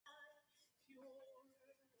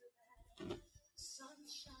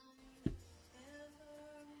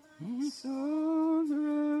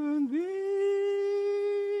Sovereign be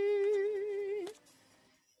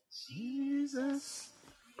Jesus,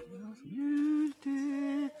 most beautiful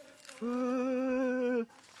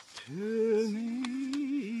to me.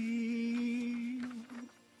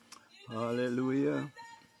 Hallelujah.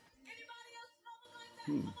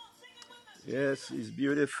 Yes, he's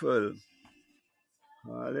beautiful.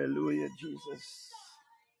 Hallelujah, Jesus.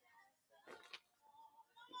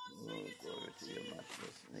 Oh, glory to your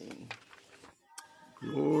matchless name.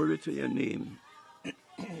 Glory to your name.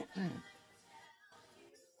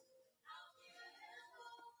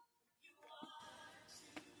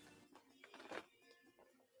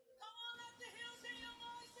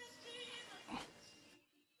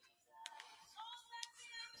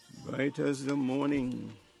 Bright as the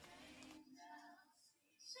morning.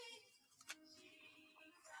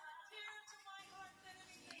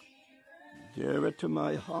 Dearer to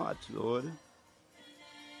my heart, Lord.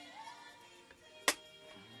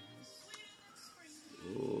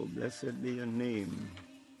 Oh, blessed be your name.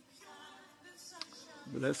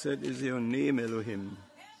 Blessed is your name, Elohim.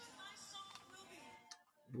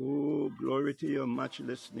 Oh, glory to your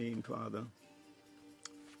matchless name, Father.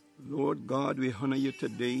 Lord God, we honor you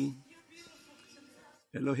today.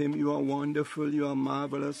 Elohim, you are wonderful, you are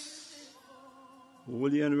marvelous.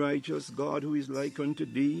 Holy and righteous God, who is like unto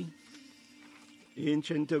thee.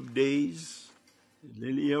 Ancient of days,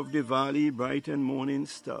 lily of the valley, bright and morning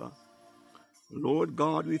star. Lord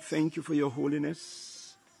God, we thank you for your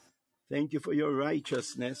holiness. Thank you for your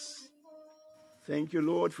righteousness. Thank you,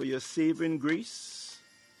 Lord, for your saving grace.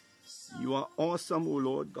 You are awesome, O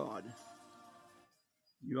Lord God.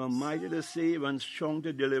 You are mighty to save and strong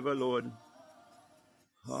to deliver, Lord.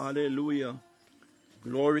 Hallelujah.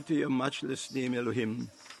 Glory to your matchless name, Elohim.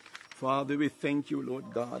 Father, we thank you,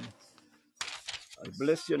 Lord God. I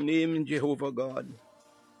bless your name, Jehovah God.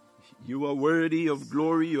 You are worthy of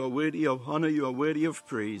glory, you are worthy of honor, you are worthy of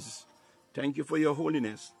praise. Thank you for your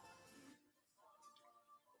holiness.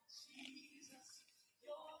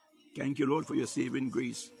 Thank you, Lord, for your saving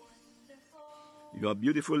grace. You are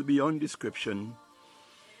beautiful beyond description.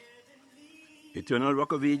 Eternal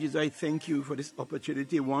Rock of Ages, I thank you for this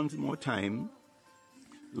opportunity once more time.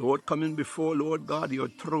 Lord, coming before, Lord God, your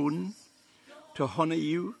throne to honor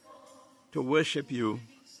you, to worship you,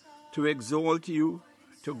 to exalt you,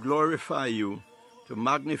 to glorify you, to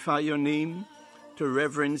magnify your name, to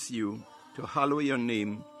reverence you, to hallow your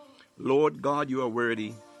name. Lord God, you are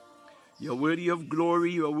worthy. You are worthy of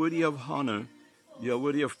glory, you are worthy of honor, you are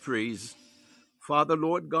worthy of praise. Father,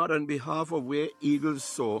 Lord God, on behalf of where eagles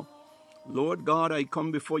soar, Lord God, I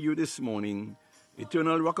come before you this morning.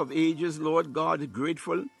 Eternal Rock of Ages, Lord God,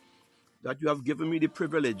 grateful that you have given me the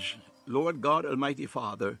privilege, Lord God, Almighty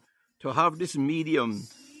Father, to have this medium,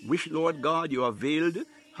 which, Lord God, you availed,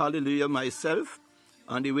 hallelujah, myself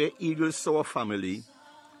and the Where Eagles Soar family,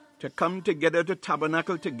 to come together, to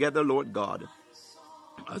tabernacle together, Lord God,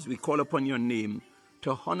 as we call upon your name,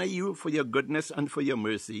 to honor you for your goodness and for your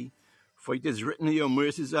mercy. For it is written, your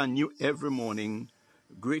mercies are new every morning.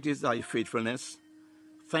 Great is thy faithfulness.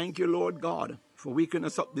 Thank you, Lord God, for waking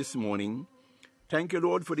us up this morning. Thank you,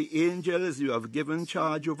 Lord, for the angels you have given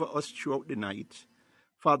charge over us throughout the night.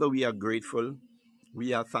 Father, we are grateful.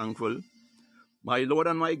 We are thankful. My Lord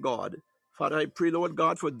and my God, Father, I pray, Lord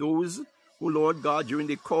God, for those who, Lord God, during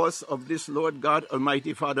the course of this, Lord God,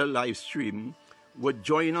 Almighty Father, live stream, would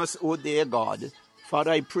join us, oh dear God.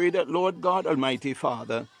 Father, I pray that, Lord God, Almighty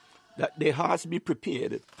Father, that their hearts be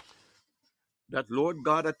prepared. That, Lord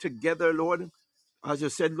God, that together, Lord, as you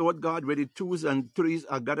said, Lord God, where the twos and threes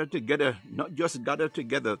are gathered together, not just gathered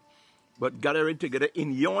together, but gathering together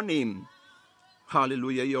in your name.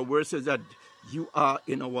 Hallelujah. Your word says that you are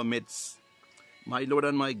in our midst. My Lord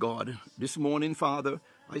and my God, this morning, Father,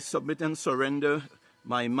 I submit and surrender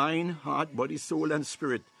my mind, heart, body, soul, and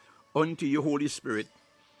spirit unto you, Holy Spirit,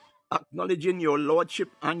 acknowledging your lordship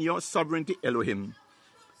and your sovereignty, Elohim,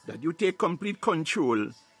 that you take complete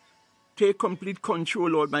control. Take complete control,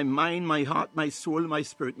 Lord, my mind, my heart, my soul, my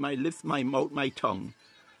spirit, my lips, my mouth, my tongue.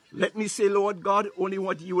 Let me say, Lord God, only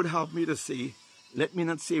what you would have me to say. Let me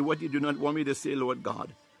not say what you do not want me to say, Lord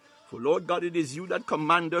God. For, Lord God, it is you that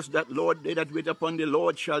command us that, Lord, they that wait upon the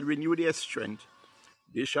Lord shall renew their strength.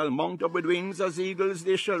 They shall mount up with wings as eagles.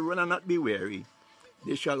 They shall run and not be weary.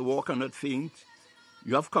 They shall walk and not faint.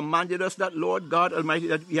 You have commanded us that, Lord God Almighty,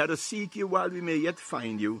 that we are to seek you while we may yet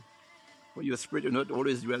find you. For your spirit will not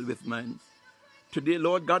always dwell with man. Today,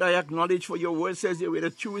 Lord God, I acknowledge, for your word says you will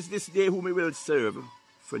choose this day whom we will serve.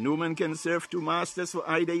 For no man can serve two masters, for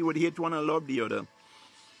either you would hate one and love the other.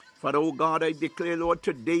 Father, oh God, I declare, Lord,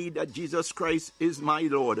 today that Jesus Christ is my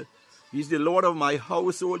Lord. He's the Lord of my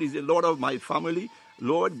household. He's the Lord of my family.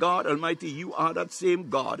 Lord God Almighty, you are that same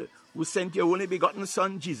God who sent your only begotten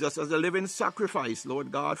Son, Jesus, as a living sacrifice,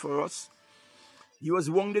 Lord God, for us. He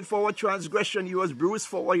was wounded for our transgression. He was bruised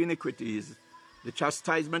for our iniquities. The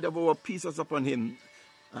chastisement of our peace was upon him,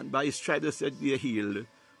 and by his stripes said we are healed.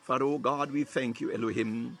 Father, O God, we thank you,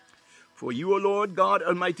 Elohim. For you, O Lord God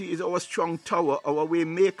Almighty, is our strong tower, our way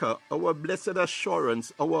maker, our blessed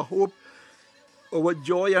assurance, our hope, our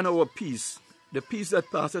joy, and our peace, the peace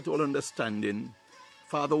that passeth all understanding.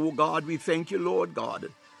 Father, O God, we thank you, Lord God,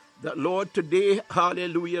 that, Lord, today,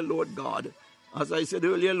 hallelujah, Lord God, as I said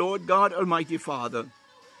earlier, Lord God Almighty Father,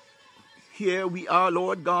 here we are,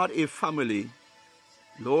 Lord God, a family.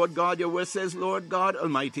 Lord God, your word says, Lord God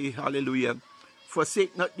Almighty, hallelujah,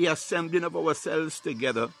 forsake not the assembling of ourselves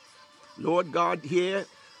together. Lord God, here,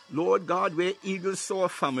 Lord God, where eagles soar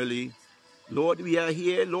family. Lord, we are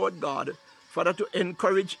here, Lord God, Father, to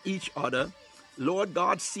encourage each other. Lord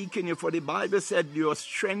God, seeking you, for the Bible said your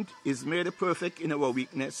strength is made perfect in our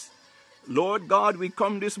weakness. Lord God, we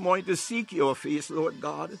come this morning to seek your face, Lord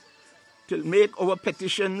God, to make our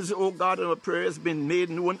petitions, oh God, and our prayers been made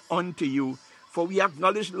known unto you. For we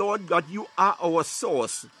acknowledge, Lord God, you are our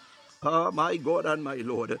source. My God and my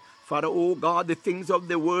Lord. Father, oh God, the things of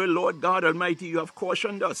the world, Lord God Almighty, you have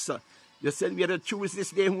cautioned us. You said we are to choose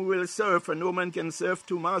this day who we will serve, for no man can serve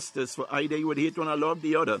two masters, for either you would hate one or love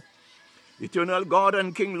the other. Eternal God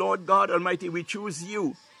and King, Lord God Almighty, we choose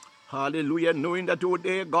you. Hallelujah, knowing that, oh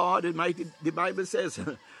dear God Almighty, the Bible says,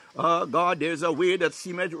 God, there's a way that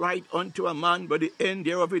seemeth right unto a man, but the end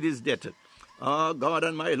thereof it is death. God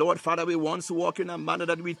and my Lord, Father, we once walk in a manner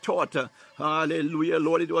that we thought, hallelujah,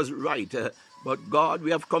 Lord, it was right. But God,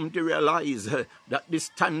 we have come to realize that the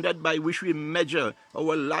standard by which we measure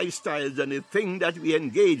our lifestyles and the thing that we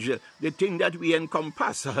engage, the thing that we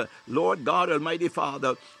encompass, Lord God Almighty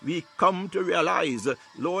Father, we come to realize,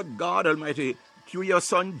 Lord God Almighty, through your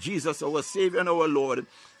Son Jesus, our Savior and our Lord,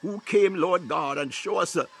 who came, Lord God, and show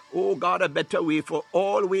us, oh God, a better way, for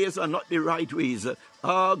all ways are not the right ways.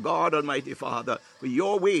 God Almighty Father, for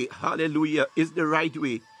your way, hallelujah, is the right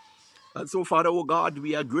way. And so, Father, oh God,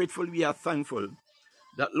 we are grateful, we are thankful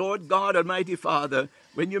that, Lord God Almighty Father,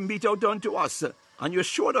 when you meet out unto us and you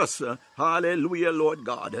showed us, hallelujah, Lord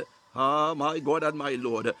God, my God and my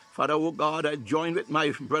Lord, Father, oh God, I join with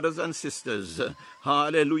my brothers and sisters,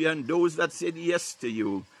 hallelujah, and those that said yes to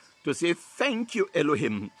you, to say thank you,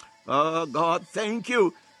 Elohim. God, thank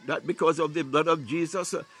you that because of the blood of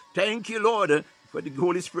Jesus, thank you, Lord, for the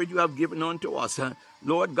Holy Spirit you have given unto us.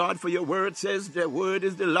 Lord God, for your word says the word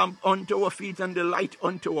is the lamp unto our feet and the light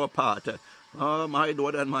unto our path. My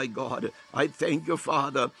Lord and my God, I thank you,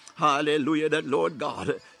 Father, hallelujah, that, Lord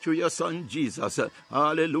God, through your Son Jesus,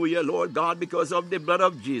 hallelujah, Lord God, because of the blood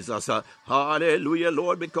of Jesus, hallelujah,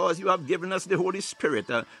 Lord, because you have given us the Holy Spirit,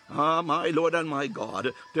 my Lord and my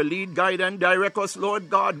God, to lead, guide, and direct us, Lord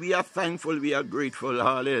God. We are thankful, we are grateful,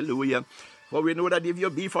 hallelujah. For we know that if you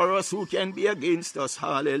be for us, who can be against us?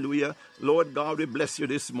 Hallelujah. Lord God, we bless you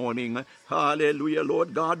this morning. Hallelujah.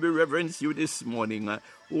 Lord God, we reverence you this morning.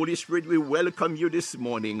 Holy Spirit, we welcome you this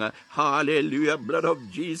morning. Hallelujah. Blood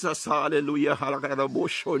of Jesus. Hallelujah.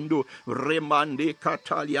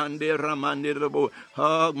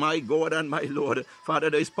 Oh, my God and my Lord. Father,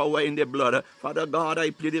 there is power in the blood. Father God, I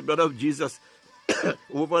plead the blood of Jesus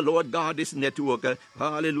over, Lord God, this network.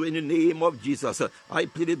 Hallelujah. In the name of Jesus, I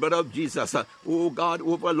plead the blood of Jesus. Oh God,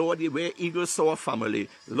 over, Lord, where eagles soar family.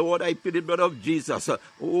 Lord, I plead the blood of Jesus.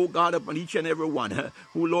 Oh God, upon each and every one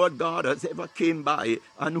who, Lord God, has ever came by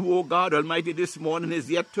and who, oh God Almighty, this morning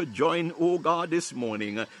is yet to join, oh God, this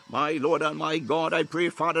morning. My Lord and my God, I pray,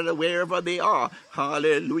 Father, that wherever they are,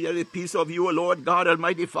 hallelujah, the peace of you, Lord God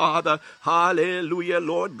Almighty Father, hallelujah,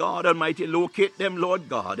 Lord God Almighty, locate them, Lord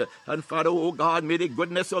God. And Father, oh God, may the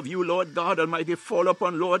goodness of you, Lord God Almighty, fall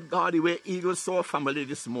upon, Lord God, where eagles soar family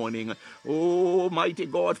this morning. Oh, mighty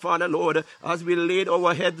God, Father, Lord, as we laid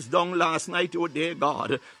our heads down last night, oh dear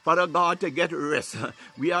God, Father God, to get rest,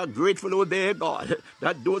 we are grateful, oh dear God,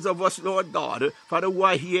 that those of us, Lord God, Father, who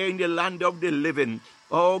are here in the land of the living,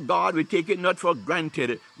 oh God, we take it not for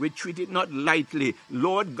granted. We treat it not lightly.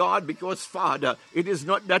 Lord God, because Father, it is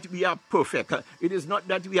not that we are perfect. It is not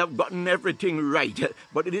that we have gotten everything right.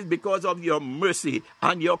 But it is because of your mercy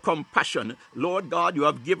and your compassion. Lord God, you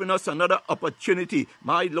have given us another opportunity,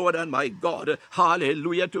 my Lord and my God.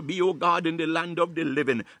 Hallelujah, to be, oh God, in the land of the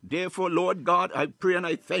living. Therefore, Lord God, I pray and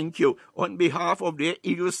I thank you on behalf of the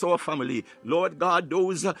Eagle Soar family. Lord God,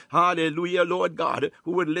 those, hallelujah, Lord God,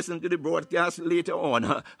 who would listen to the broadcast later on.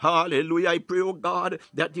 on. Hallelujah. I pray, oh God,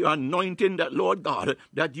 that your anointing, that Lord God,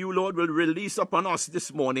 that you, Lord, will release upon us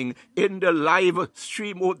this morning in the live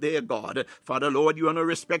stream, oh dear God. Father, Lord, you are no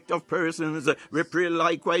respect of persons. We pray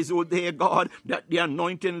likewise, oh dear God, that the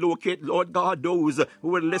anointing locate, Lord God, those who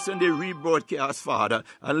will listen to the rebroadcast, Father,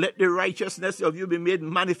 and let the righteousness of you be made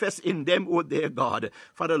manifest in them, oh dear God.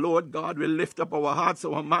 Father, Lord God, we lift up our hearts,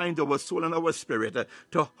 our minds, our soul, and our spirit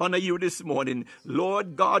to honor you this morning.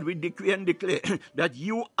 Lord God, we decree and declare that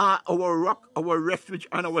you are our rock, our refuge,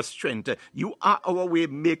 and our strength. You are our way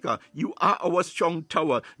maker. You are our strong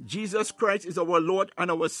tower. Jesus Christ is our Lord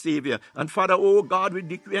and our Savior. And Father, oh God, we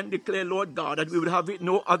decree and declare, Lord God, that we will have it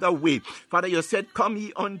no other way. Father, you said, come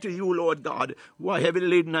ye unto you, Lord God, who are heavy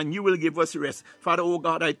laden, and you will give us rest. Father, oh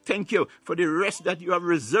God, I thank you for the rest that you have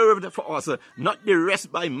reserved for us. Not the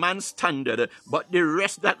rest by man's standard, but the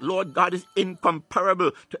rest that, Lord God, is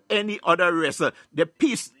incomparable to any other rest. The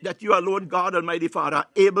peace that you are, Lord God Almighty Father, are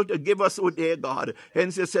able to give us, oh dear God.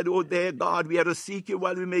 Hence you said, oh dear God, we are to seek you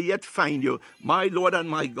while we may yet find you. My Lord and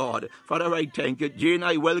my God. Father, I thank you. Jane,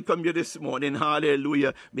 I welcome you this morning.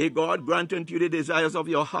 Hallelujah. May God grant unto you the desires of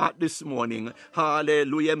your heart this morning.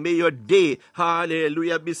 Hallelujah. May your day,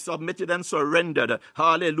 hallelujah, be submitted and surrendered.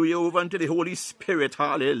 Hallelujah. Over unto the Holy Spirit.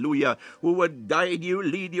 Hallelujah. Who would guide you,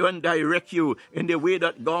 lead you, and direct you in the way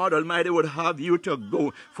that God Almighty would have you to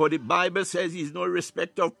go. For the Bible says he's no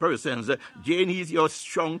respect of persons. Jane, he's your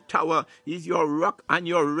strong tower. He's your rock and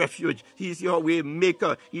your refuge. He's your way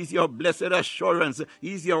maker. He's your blessed assurance.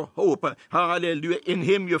 He's your hope. Hallelujah. In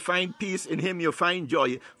him you find peace. In him you find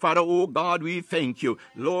joy. Father, oh God, we thank you.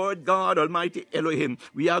 Lord God Almighty Elohim,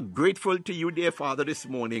 we are grateful to you, dear Father, this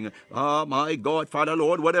morning. Ah, my God, Father,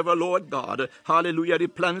 Lord, whatever, Lord God, hallelujah, the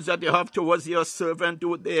plans that you have towards your servant,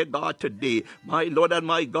 oh dear God, today, my Lord and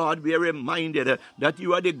my God, we are reminded that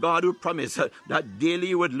you are the God who promised that daily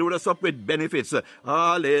you would load us up with benefits.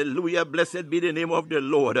 Hallelujah. Blessed be the name of the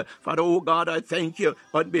Lord. Father, oh God, I thank you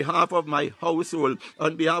on behalf of my household,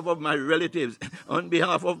 on behalf of my relatives, on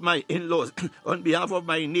behalf of my in-laws, on behalf of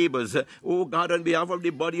my neighbors, oh God, on behalf of the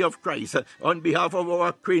body of Christ, on behalf of our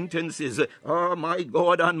acquaintances, oh my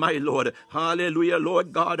God and my Lord. Hallelujah.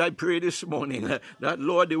 Lord God, I pray this morning that,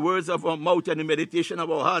 Lord, the words of our mouth and the meditation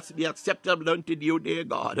of our hearts be acceptable unto you, dear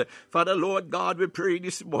God. Father, Lord God, we pray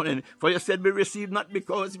this morning, for you said we receive not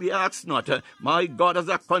because we ask not. My God, as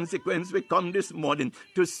a consequence, we come this morning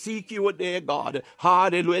to seek you, dear God.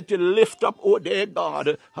 Hallelujah. To lift up, oh dear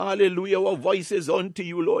God. Hallelujah. Our voices unto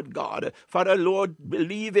you, Lord God. Father, Lord,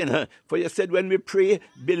 believe in her. For you said when we pray,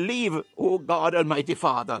 believe, oh God Almighty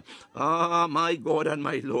Father. Ah, my God and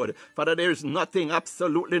my Lord. Father, there is nothing,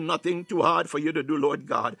 absolutely nothing too hard for you to do, Lord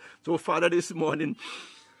God. So, Father, this morning,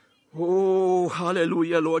 oh,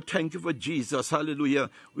 hallelujah, Lord. Thank you for Jesus. Hallelujah.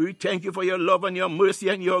 We thank you for your love and your mercy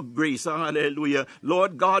and your grace. Hallelujah.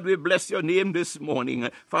 Lord God, we bless your name this morning.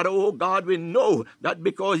 Father, oh God, we know that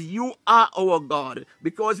because you are our God,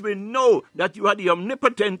 because we know that you are the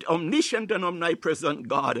omnipotent, omniscient, and omnipresent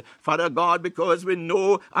God. Father God, because we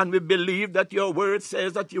know and we believe that your word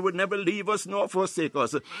says that you would never leave us nor forsake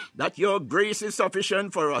us, that your grace is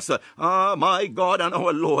sufficient for us. Ah, my God and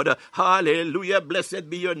our Lord. Hallelujah. Blessed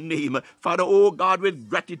be your name. Father, oh God, with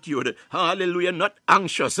gratitude, hallelujah, not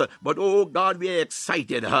anxious, but oh God, we are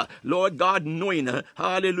excited, Lord God, knowing,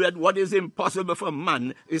 hallelujah, what is impossible for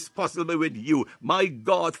man is possible with you. My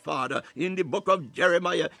God, Father, in the book of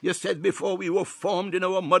Jeremiah, you said before we were formed in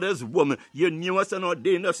our mother's womb, you knew us and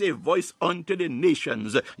ordained us a voice unto the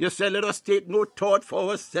nations. You said, let us take no thought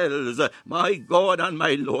for ourselves. My God and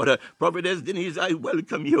my Lord, Prophetess Denise, I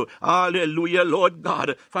welcome you. Hallelujah, Lord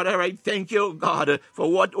God. Father, I thank you, God,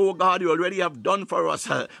 for what, oh God, you already have done for us.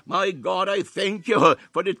 My God, I thank you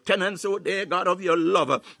for the tenants, oh dear God, of your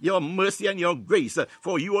love, your mercy and your grace.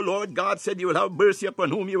 For you, oh Lord God, said you will have mercy upon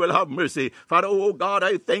whom you will have mercy. Father, oh God,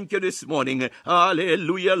 I thank you this morning.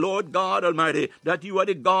 Hallelujah, Lord God Almighty, that you are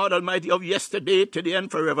the God Almighty of yesterday, today,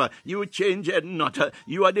 and forever. You change it not.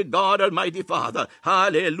 You are the God Almighty Father.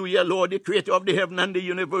 Hallelujah, Lord, the creator of the heaven and the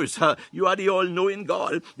universe. You are the all-knowing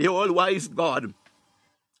God, the all-wise God.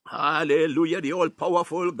 Hallelujah, the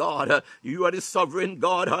all-powerful God. You are the sovereign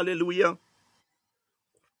God. Hallelujah.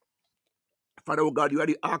 Father, oh God, you are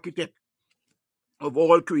the architect of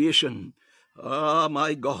all creation. Ah,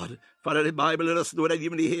 my God. Father, the Bible let us know that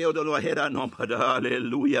even the hair of our head are numbered.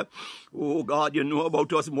 Hallelujah. Oh, God, you know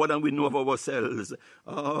about us more than we know of ourselves.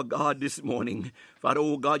 Oh, God, this morning. Father,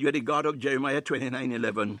 oh, God, you are the God of Jeremiah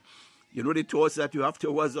 29:11. You know the thoughts that you have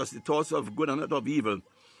towards us, the thoughts of good and not of evil,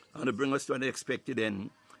 and to bring us to an expected end.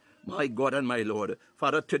 My God and my Lord,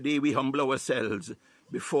 Father, today we humble ourselves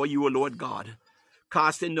before you, O Lord God,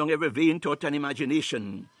 casting down every vain thought and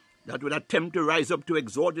imagination that would attempt to rise up to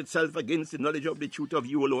exalt itself against the knowledge of the truth of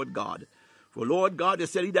you, O Lord God. For Lord God, you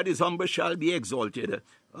said, he that is humble shall be exalted.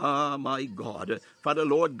 Ah, my God. Father,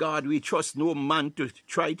 Lord God, we trust no man to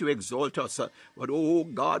try to exalt us. But, oh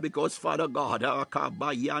God, because, Father God, oh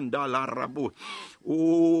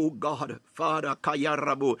God, Father,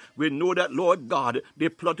 we know that, Lord God, the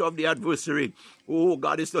plot of the adversary, oh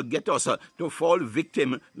God, is to get us to fall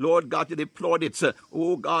victim, Lord God, to the plaudits,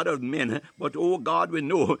 oh God, of men. But, oh God, we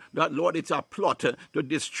know that, Lord, it's a plot to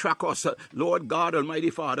distract us, Lord God, Almighty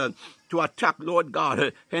Father, to attack, Lord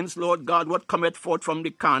God. Hence, Lord God, what cometh forth from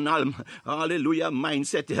the carnal, hallelujah,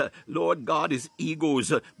 mindset, Lord God, is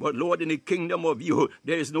egos. But, Lord, in the kingdom of you,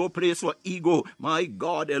 there is no place for ego. My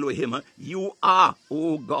God, Elohim, you are,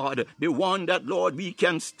 oh God, the one that, Lord, we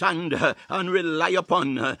can stand and rely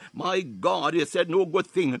upon. My God, you said no good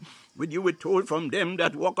thing would you withhold from them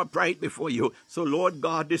that walk upright before you. So, Lord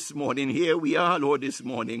God, this morning, here we are, Lord, this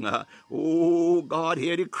morning. Oh, God,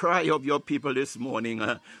 hear the cry of your people this morning.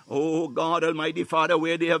 Oh, God, Almighty Father,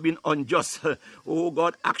 where they have been unjust, oh,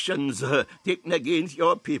 God, actions taken against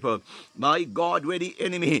your people. My God, where the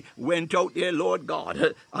enemy went out there, Lord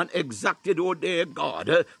God, and exacted, oh, dear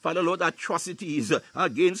God, Father, Lord, atrocities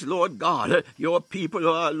against, Lord God, your people,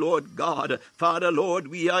 Lord God. Father, Lord,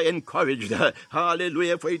 we are encouraged.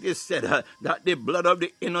 Hallelujah, for it is said that the blood of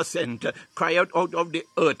the innocent cry out of the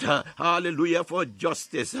earth, hallelujah, for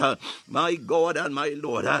justice. My God and my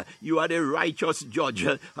Lord, you are the righteous judge.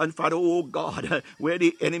 And Father, oh God, where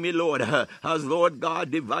the enemy, Lord, has, Lord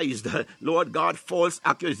God, devised, Lord God, false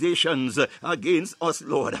accusations against us,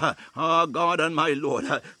 Lord, God and my Lord,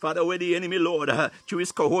 Father, where the enemy, Lord, through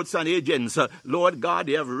his cohorts and agents, Lord God,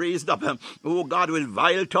 they have raised up, oh God, with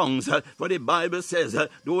vile tongues. For the Bible says,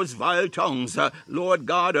 those vile tongues, Lord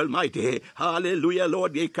God Almighty, hallelujah,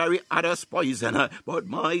 Lord, they carry others poison. But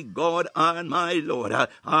my God and my Lord,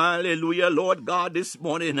 hallelujah, Lord God, this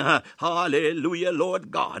morning, hallelujah,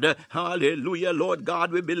 Lord God, hallelujah, Lord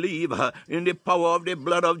God, we believe in the power of the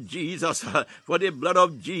blood of Jesus. For the blood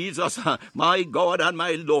of Jesus, my God and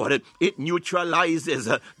my Lord, it neutralizes.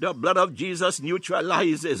 The blood of Jesus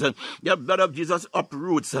neutralizes. The blood of Jesus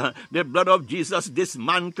uproots. The blood of Jesus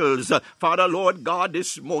dismantles. Father, Lord God,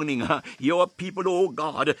 this morning, your people, oh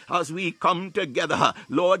God, as we come together,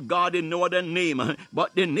 Lord God, in no other name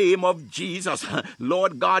but the name of Jesus.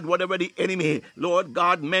 Lord God, whatever the enemy, Lord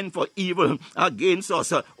God, meant for evil against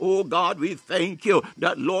us, oh God, we thank you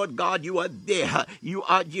that, Lord God, you are there. You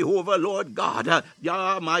are Jehovah, Lord God.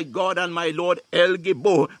 Yeah, my God and my Lord, El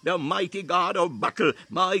Gibor, the mighty God of battle.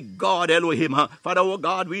 My God, Elohim. Father, oh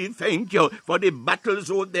God, we thank you for the battles,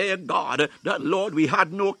 oh dear God, that, Lord, we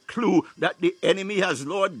had no clue that the enemy has,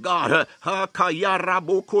 Lord God,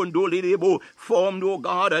 formed, oh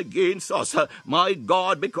God, against us. My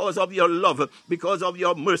God, because of your love, because of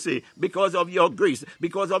your mercy, because of your grace,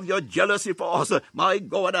 because of your jealousy for us, my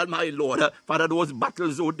God and my Lord. Father, those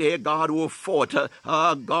battles, oh dear God, were fought,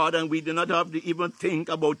 God, and we do not have to even think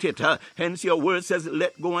about it. Hence your word says,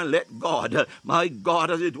 let go and let God. My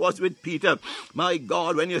God, as it was with Peter, my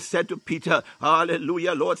God, when you said to Peter,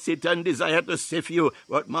 hallelujah, Lord, Satan desired to sift you,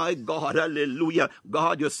 but my God, hallelujah,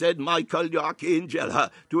 God, you said, Michael, your archangel,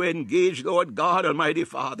 to engage, Lord God, Almighty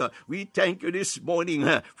Father. We thank you this morning,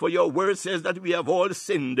 for your word says that we have all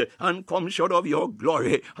sinned and come short of your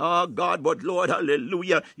glory. God, but Lord,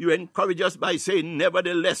 hallelujah, you encourage us by saying,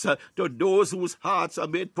 nevertheless, to those whose hearts are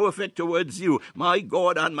made perfect towards you, my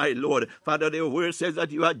God and my Lord. Father, the word says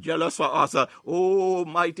that you are jealous for us. Oh,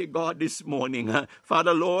 mighty God, this morning,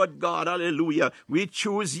 Father, Lord God, hallelujah, we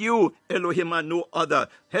choose you, Elohim, and no other.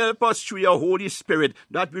 Help us through your Holy Spirit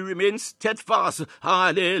that we remain steadfast,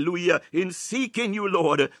 hallelujah, in seeking you,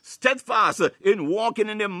 Lord, steadfast in walking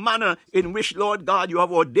in the manner in which, Lord God, you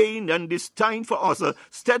have ordained and destined for us,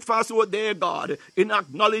 steadfast, oh dear God, in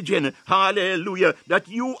acknowledging, hallelujah, that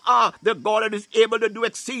you are the God that is able to do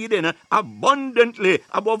exceeding abundantly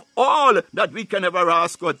above all that we can ever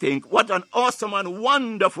ask or think. What an awesome and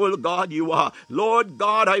wonderful God you are. Lord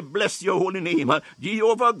God, I bless your holy name.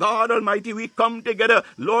 Jehovah God Almighty, we come together,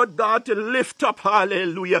 Lord God, to lift up,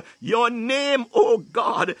 hallelujah, your name, oh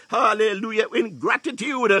God, hallelujah, in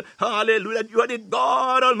gratitude, hallelujah, you are the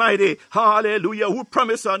God Almighty, hallelujah, who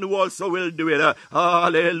promised and who also will do it.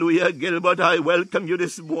 Hallelujah, Gilbert, I welcome you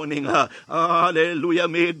this morning. Hallelujah,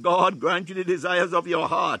 may God grant you the desires of your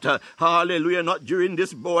heart. Hallelujah, not during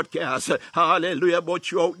this broadcast, hallelujah, but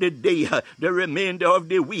throughout the day, the remainder of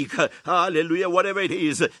the week, hallelujah, whatever it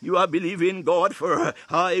is you are believing God for,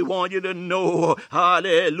 I want you to know, hallelujah,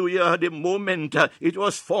 hallelujah, the moment it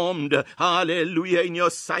was formed, hallelujah, in your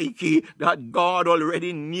psyche, that God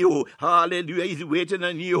already knew, hallelujah, He's waiting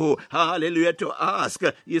on you, hallelujah, to ask.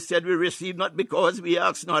 He said we receive not because we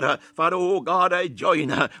ask not. Father, oh God, I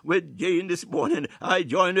join with Jane this morning. I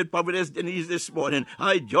join with Prophetess Denise this morning.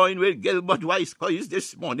 I join with Gilbert Weiss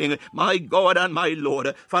this morning. My God and my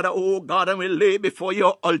Lord. Father, oh God, and we lay before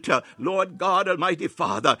your altar, Lord God Almighty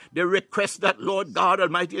Father, the request that Lord God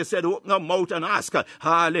Almighty said, open our mouth and ask.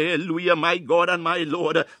 Hallelujah, my God and my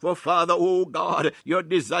Lord. For Father, oh God, your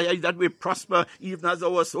desire is that we prosper even as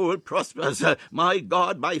our soul prospers. My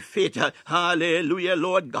God, by faith. Hallelujah,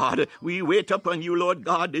 Lord God. We wait upon you, Lord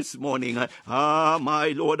God, this morning.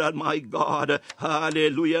 My Lord and my God.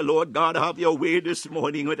 Hallelujah, Lord God. Have your way this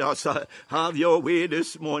morning with us. Have your way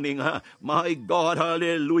this morning. My God,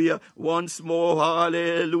 hallelujah. Once more,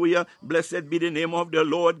 hallelujah. Blessed be the name of the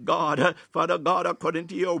Lord God. Father God, according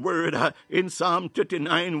to your word in Psalm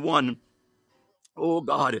 39:1. Oh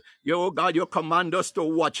God, you command us to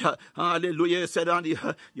watch. Hallelujah. You said on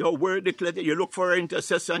your word declared that you look for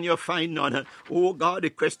intercessor and you find none. Oh God, the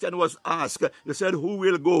question was asked. You said, who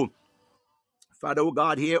will go? Father, oh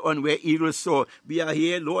God, here on Where Eagles Soar, we are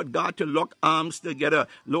here, Lord God, to lock arms together.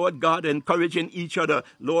 Lord God, encouraging each other.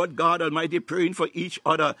 Lord God Almighty, praying for each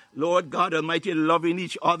other. Lord God Almighty, loving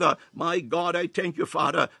each other. My God, I thank you,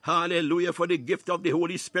 Father. Hallelujah, for the gift of the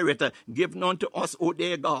Holy Spirit given unto us, oh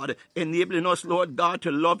dear God, enabling us, Lord God, to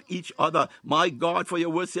love each other. My God, for your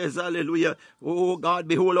word says, hallelujah. Oh God,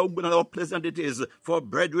 behold how pleasant it is for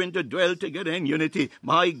brethren to dwell together in unity.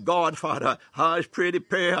 My God, Father, I pray the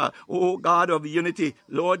prayer, oh God, of unity,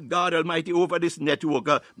 Lord God Almighty, over this network.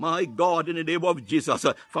 My God, in the name of Jesus.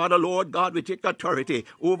 Father, Lord God, we take authority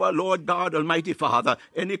over, Lord God Almighty Father,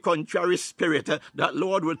 any contrary spirit that,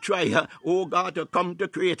 Lord, will try, oh God, to come to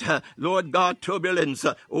create, Lord God, turbulence,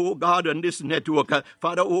 oh God, on this network.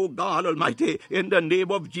 Father, oh God Almighty, in the name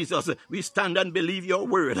of Jesus, we stand and believe your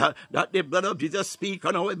word, that the blood of Jesus speak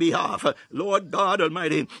on our behalf. Lord God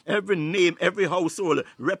Almighty, every name, every household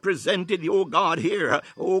represented, oh God, here,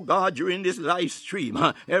 oh God, during this life stream,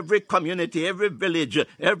 every community, every village,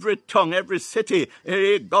 every tongue, every city,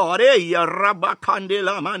 hey God,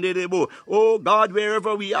 oh God,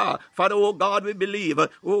 wherever we are, Father, oh God, we believe,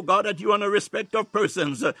 oh God, that you are a respect of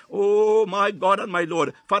persons, oh my God and my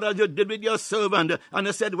Lord, Father, you did with your servant, and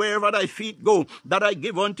you said, wherever thy feet go, that I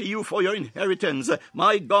give unto you for your inheritance.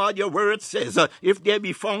 My God, your word says, if there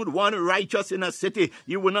be found one righteous in a city,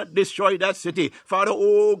 you will not destroy that city. Father,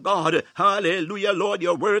 oh God, hallelujah, Lord,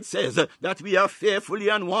 your word says that we are fearfully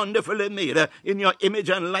and wonderfully made in your image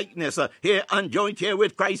and likeness, here and joined here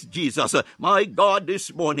with Christ Jesus. My God,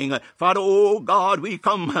 this morning, Father, oh God, we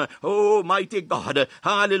come, oh mighty God,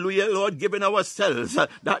 hallelujah, Lord, giving ourselves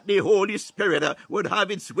that the Holy Spirit would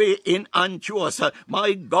have its way in and through us.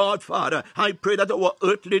 My God, Father, I pray that our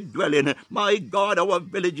earthly dwelling, my God, our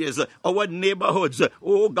villages, our neighborhoods,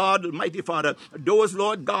 oh God, Almighty Father, those,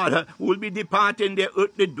 Lord God, who will be departing their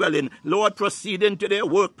earthly dwelling, Lord, proceeding to their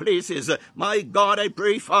workplaces, my God, I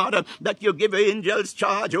pray, Father, that you give angels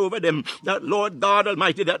charge over them, that, Lord God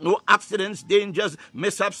Almighty, that no accidents, dangers,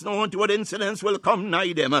 mishaps, no untoward incidents will come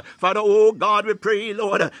nigh them. Father, oh God, we pray,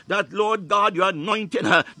 Lord, that, Lord God, your anointing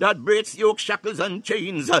that breaks yoke, shackles, and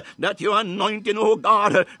chains, that your anointing, oh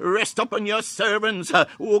God, rest upon your servants,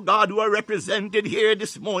 oh God, who are represented here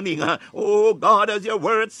this morning. Oh God, as your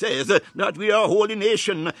word says, that we are a holy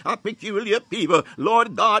nation, a peculiar people.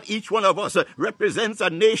 Lord God, each one of us represents a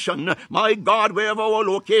nation. My God, wherever our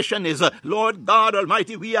location is, Lord God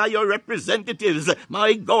Almighty, we are your representatives,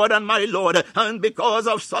 my God and my Lord. And because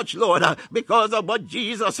of such, Lord, because of what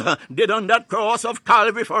Jesus did on that cross of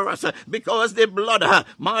Calvary for us, because the blood,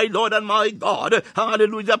 my Lord and my God,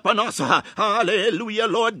 hallelujah, upon us, hallelujah,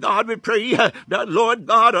 Lord God, we pray that, Lord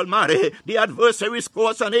God Almighty, the adversaries,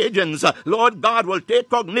 courts, and agents, Lord God, will take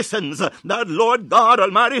cognizance that, Lord God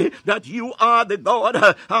Almighty, that you are the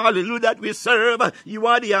God, hallelujah, that we serve. You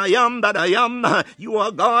are the I am that I am. You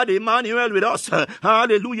are God, Emmanuel, with us.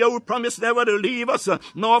 Hallelujah, who promised never to leave us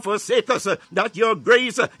nor forsake us, that your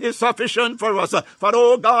grace is sufficient for us. For,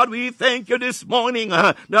 oh God, we thank you this morning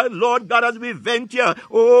that, Lord God, as we venture,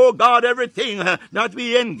 oh God, everything that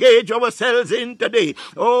we engage ourselves in today.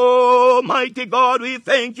 Oh, mighty God, we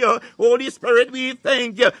thank you. Holy Spirit, we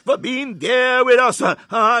thank you for being there with us.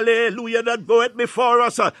 Hallelujah, that goeth before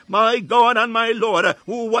us, my God and my Lord,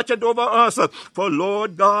 who watcheth over us. For,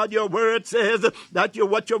 Lord God, your word says that you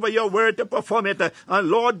watch over your word to perform it. And,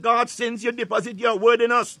 Lord God, since you deposit your word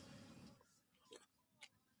in us,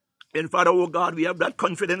 and Father, oh God, we have that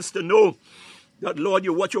confidence to know that, Lord,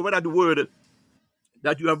 you watch over that word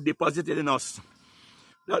that you have deposited in us.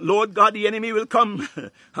 that, Lord God, the enemy will come,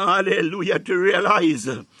 hallelujah, to realize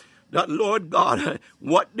that, Lord God,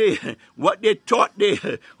 what they thought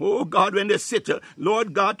oh God, when they sit,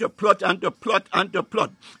 Lord God, to plot and to plot and to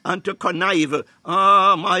plot and to connive,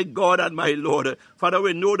 my God and my Lord. Father,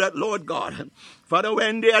 we know that, Lord God, Father,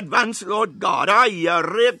 when they advance, Lord God,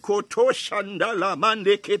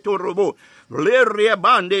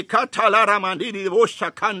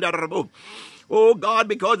 oh God,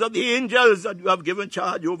 because of the angels that you have given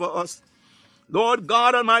charge over us. Lord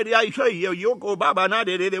God Almighty, I pray you,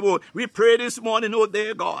 we pray this morning, oh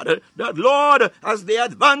dear God, that Lord, as they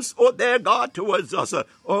advance, oh dear God, towards us,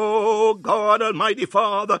 oh God Almighty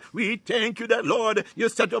Father, we thank you that, Lord, you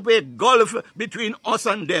set up a gulf between us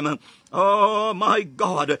and them. Oh my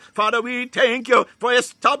God, Father, we thank you for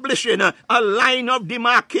establishing a line of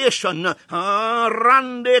demarcation, that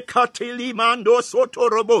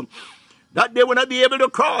they will not be able to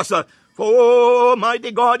cross. For, oh,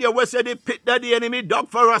 mighty God, your word said the pit that the enemy dug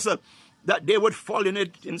for us, that they would fall in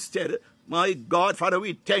it instead. My God, Father,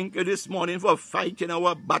 we thank you this morning for fighting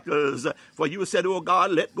our battles. For you said, oh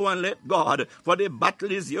God, let go and let God. For the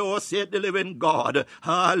battle is yours, said the living God.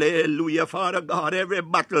 Hallelujah, Father God, every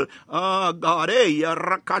battle. God,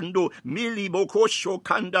 rakando, miliboko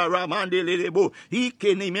shokanda ramande lebo,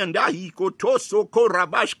 ikenimenda ikotoso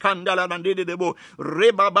korabash kandala mandelebo,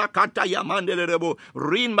 rebabakata yamandelebo,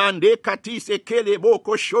 rinmande katise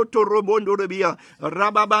keleboko shoto robondo rebia,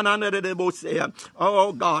 rababanana lebo say.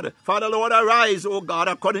 Oh God, Father, Lord, arise, oh God,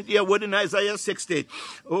 according to your word in Isaiah 60.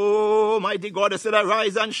 Oh, mighty God, I said,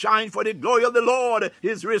 arise and shine, for the glory of the Lord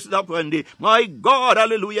is risen upon thee. My God,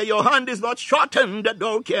 hallelujah, your hand is not shortened that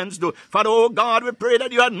thou canst do. Father, oh God, we pray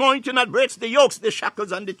that your anointing that breaks the yokes, the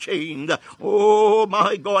shackles, and the chains. Oh,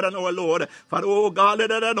 my God and our Lord. Father, oh God, let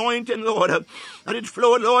that anointing, Lord, that it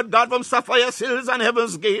flow, Lord God, from Sapphire Hills and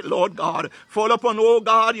Heaven's Gate, Lord God. Fall upon, oh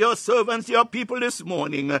God, your servants, your people this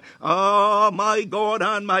morning. Oh, my God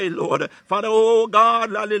and my Lord. Father, oh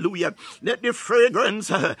God, hallelujah. Let the fragrance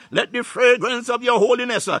of your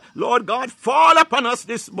holiness, Lord God, fall upon us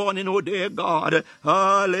this morning, oh dear God.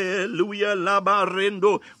 Hallelujah.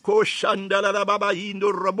 Labarendo, koshandala,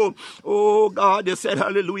 lababaindo, rabo. Oh God, you said,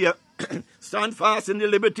 hallelujah. Stand fast in the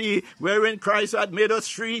liberty wherein Christ had made us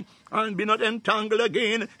free, and be not entangled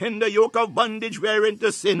again in the yoke of bondage wherein to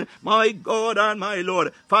sin. My God and my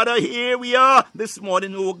Lord. Father, here we are this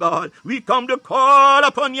morning, oh God. We come to call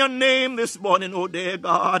upon your name this morning, oh dear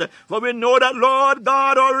God. For we know that, Lord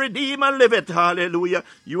God, our Redeemer liveth. Hallelujah.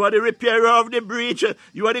 You are the repairer of the breach.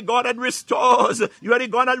 You are the God that restores. You are the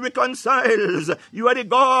God that reconciles. You are the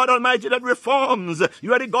God Almighty that reforms.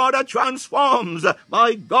 You are the God that transforms.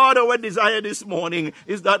 My God, our desire this morning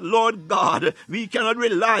is that, Lord God, we cannot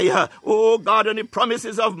rely, oh God, on the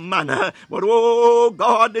promises of man, but oh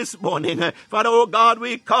God, this morning, Father, oh God,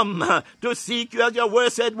 we come to seek you as your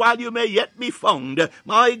word said, while you may yet be found.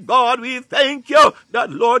 My God, we thank you that,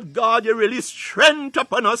 Lord God, you release strength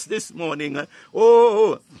upon us this morning.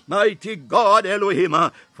 Oh, mighty God, Elohim,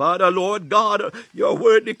 Father, Lord God, your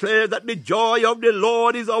word declares that the joy of the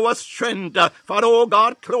Lord is our strength. Father, oh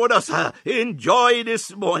God, clothe us in joy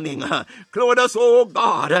this morning. Clothe us, oh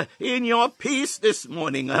God, in your peace this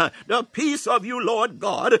morning. The peace of you, Lord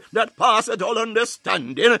God, that passeth all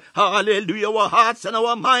understanding. Hallelujah, our hearts and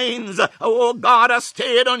our minds, oh God, are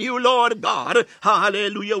stayed on you, Lord God.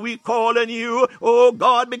 Hallelujah, we call on you, oh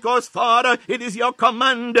God, because, Father, it is your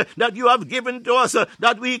command that you have given to us,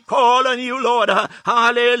 that we call on you, Lord.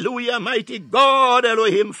 Hallelujah, mighty God,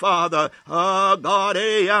 Elohim, Father. Oh God,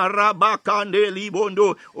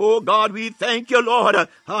 oh God, we thank you, Lord.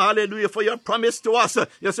 Hallelujah, for your promise to us.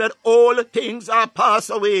 You said, all things are passed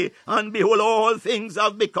away, and behold, all things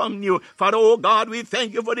have become new. Father, oh God, we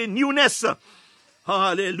thank you for the newness.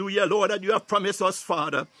 Hallelujah, Lord, that you have promised us,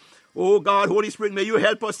 Father. Oh God, Holy Spirit, may you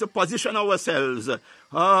help us to position ourselves.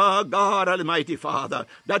 God Almighty Father,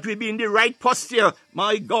 that we be in the right posture,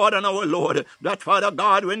 my God and our Lord, that, Father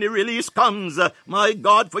God, when the release comes, my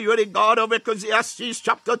God, for you are the God of Ecclesiastes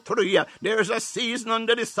chapter 3, there is a season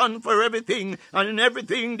under the sun for everything, and in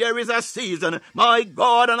everything there is a season, my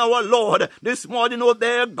God and our Lord. This morning, oh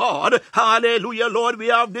dear God, hallelujah, Lord, we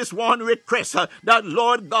have this one request, that,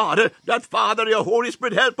 Lord God, that, Father, your Holy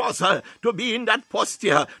Spirit, help us to be in that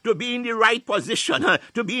posture, to be in the right position,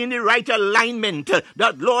 to be in the right alignment,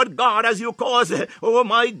 that Lord God, as you cause, oh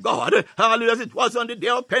my God, hallelujah, as it was on the day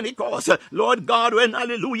of Pentecost, Lord God, when,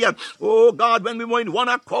 hallelujah, oh God, when we were in one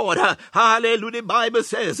accord, hallelujah, the Bible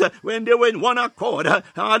says, when they were in one accord,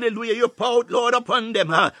 hallelujah, you poured, Lord, upon them,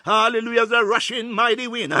 hallelujah, as a rushing mighty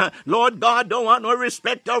wind, Lord God, don't want no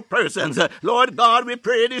respect of persons, Lord God, we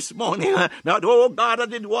pray this morning, that, oh God,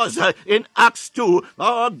 as it was in Acts 2,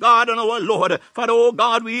 oh God and our Lord, for, oh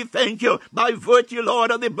God, we thank you, by virtue,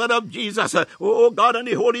 Lord, of the blood of Jesus, oh God, and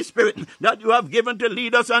the Holy Spirit, that you have given to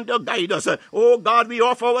lead us and to guide us, oh God, we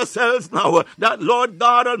offer ourselves now, that Lord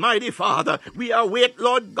God, Almighty Father, we await,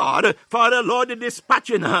 Lord God, Father, Lord, the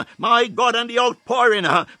dispatching, my God, and the outpouring,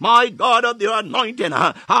 my God, of the anointing,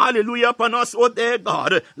 hallelujah, upon us, oh dear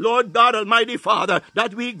God, Lord God, Almighty Father,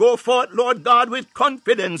 that we go forth, Lord God, with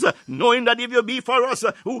confidence, knowing that if you be for us,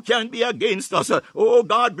 who can be against us? Oh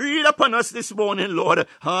God, breathe upon us this morning, Lord,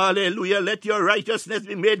 hallelujah, let your righteousness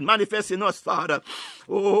be made manifest in us, Father,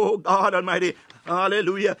 oh God Almighty,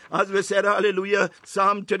 hallelujah, as we said, hallelujah,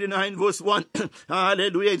 Psalm 39 verse 1,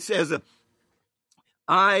 hallelujah, it says,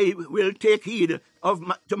 I will take heed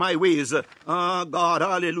to my ways. God,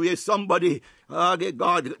 hallelujah. Somebody,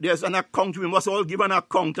 God, there's an account. We must all give an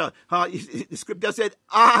account. The scripture said,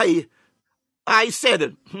 I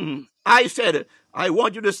said, I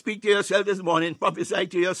want you to speak to yourself this morning, prophesy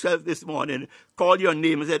to yourself this morning, call your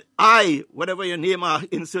name and said, I, whatever your name are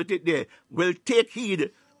inserted there, will take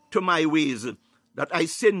heed to my ways, that I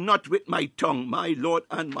sin not with my tongue, my Lord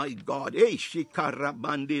and my God. It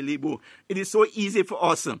is so easy for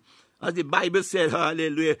us. As the Bible said,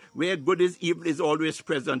 hallelujah, where good is, evil is always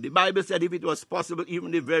present. The Bible said if it was possible,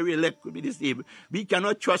 even the very elect could be deceived. We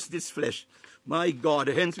cannot trust this flesh. My God,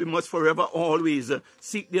 hence we must forever always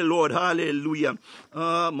seek the Lord. Hallelujah.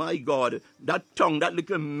 My God, that tongue, that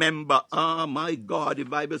little member. My God, the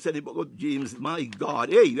Bible said in the book of James, my God,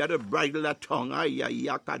 hey, you had to bridle that tongue.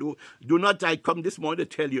 Do not, I come this morning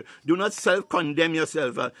to tell you, do not self-condemn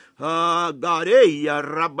yourself. God, hey,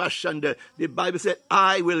 Rabashanda. The Bible said,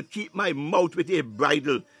 I will keep my mouth with a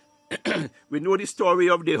bridle. We know the story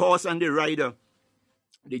of the horse and the rider.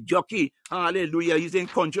 The jockey, hallelujah, he's in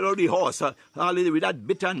control of the horse, hallelujah, with that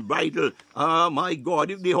bit and bridle. My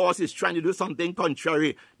God, if the horse is trying to do something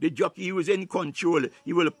contrary, the jockey who is in control,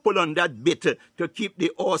 he will pull on that bit to keep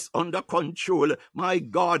the horse under control. My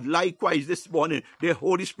God, likewise this morning, the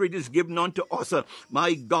Holy Spirit is given unto us,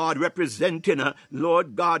 my God, representing,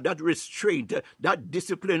 Lord God, that restraint, that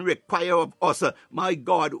discipline required of us, my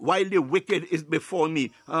God, while the wicked is before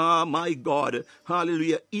me. My God,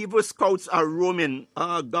 hallelujah, evil scouts are roaming.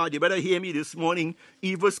 God, you better hear me this morning.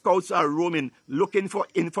 Evil scouts are roaming, looking for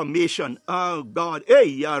information. God.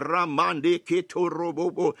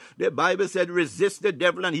 The Bible said, resist the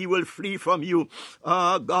devil and he will flee from you.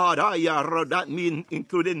 God, that means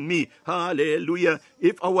including me. Hallelujah.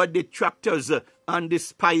 If our detractors and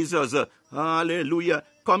despisers, hallelujah,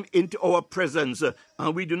 come into our presence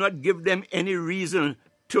and we do not give them any reason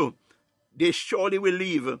to, they surely will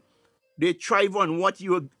leave. They thrive on what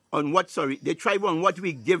they thrive on what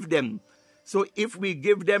we give them. So if we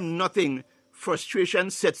give them nothing, frustration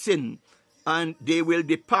sets in and they will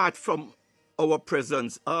depart from our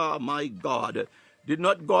presence. My God. Did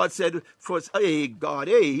not God said first, hey God,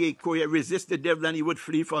 hey, resist the devil and he would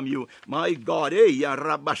flee from you. My God, hey,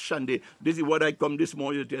 Rabashande. This is what I come this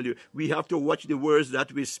morning to tell you. We have to watch the words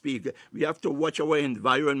that we speak. We have to watch our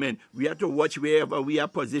environment. We have to watch wherever we are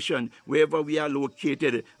positioned, wherever we are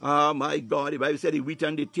located. My God, the Bible said the wheat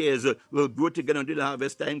and the tares will grow together until the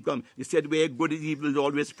harvest time comes. He said where good is, evil is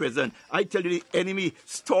always present. I tell you, the enemy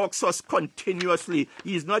stalks us continuously.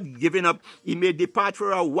 He is not giving up. He may depart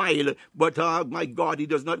for a while, but my God, he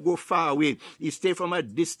does not go far away. He stays from a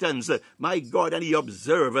distance. My God, and he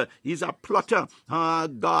observes. He's a plotter.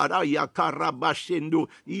 God, he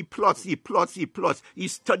plots. He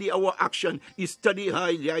study our action. He study he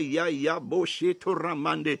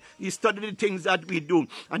study the things that we do.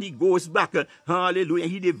 And he goes back. Hallelujah.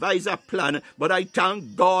 He devises a plan. But I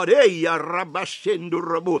thank God, that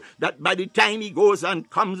by the time he goes and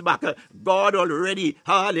comes back, God already,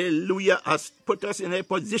 hallelujah, has put us in a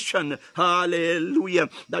position, hallelujah,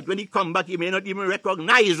 that when he come back, he may not even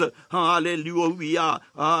recognize, hallelujah, who we are.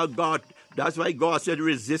 God, that's why God said,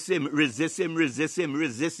 resist him.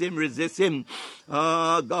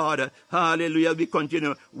 God, hallelujah, we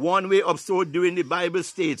continue. One way of so doing, the Bible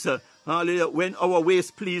states, hallelujah, when our ways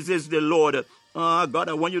pleases the Lord, God,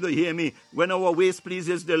 I want you to hear me. When our ways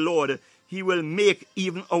pleases the Lord, he will make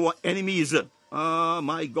even our enemies.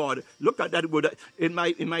 My God, look at that word. In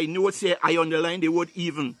my notes here, I underlined the word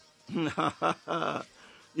even.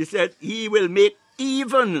 He said, he will make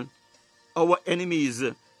even our enemies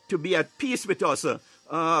to be at peace with us.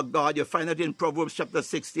 God, you find it in Proverbs chapter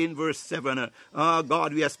 16, verse 7.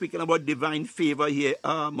 God, we are speaking about divine favor here.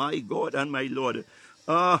 My God and my Lord.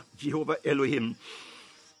 Jehovah Elohim.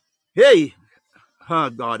 Hey,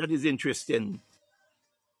 God, that is interesting.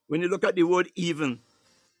 When you look at the word even,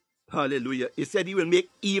 hallelujah, it said he will make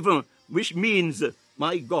even, which means,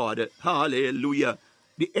 my God, hallelujah,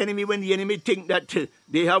 the enemy, when the enemy think that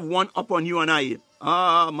they have one upon you and I,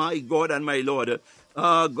 my God and my Lord,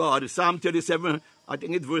 God, Psalm 37, I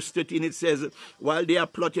think it's verse 13, it says, while they are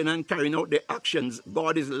plotting and carrying out their actions,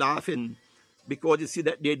 God is laughing, because you see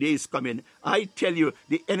that their day is coming. I tell you,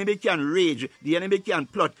 the enemy can rage, the enemy can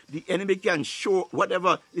plot, the enemy can show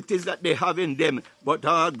whatever it is that they have in them. But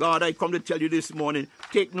God, I come to tell you this morning,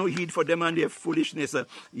 take no heed for them and their foolishness.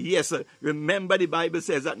 Yes, remember the Bible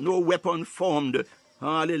says that no weapon formed.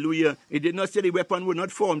 Hallelujah. It did not say the weapon would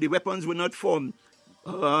not form. The weapons would not form.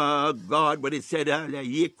 God, but it said,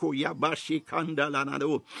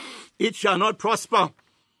 it shall not prosper.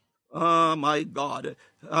 My God.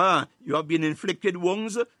 You have been inflicted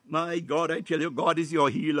wounds. My God, I tell you, God is your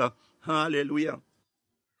healer. Hallelujah.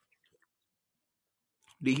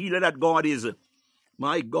 The healer that God is.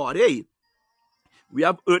 My God. Hey, we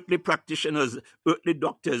have earthly practitioners, earthly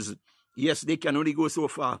doctors. Yes, they can only go so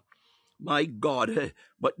far. My God.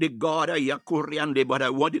 But the God of Yakuriande, but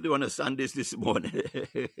I want you to understand this morning.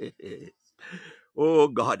 Oh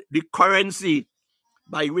God, the currency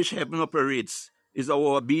by which heaven operates is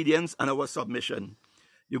our obedience and our submission.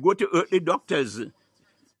 You go to earthly doctors,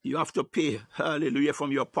 you have to pay, hallelujah,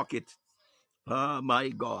 from your pocket. My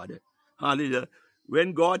God. Hallelujah.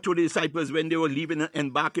 When God told the disciples when they were leaving and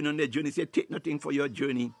embarking on their journey, he said, take nothing for your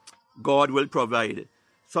journey. God will provide.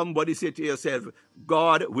 Somebody say to yourself,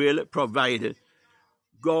 God will provide.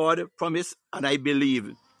 God promised, and I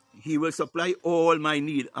believe, he will supply all my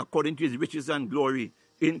need according to his riches and glory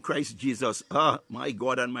in Christ Jesus. My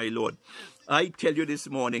God and my Lord. I tell you this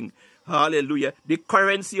morning, hallelujah, the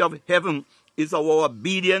currency of heaven is our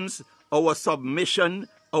obedience, our submission,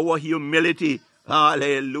 our humility.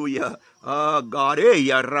 Hallelujah. God,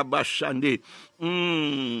 we are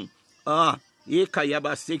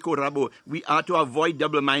to avoid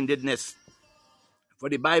double-mindedness. For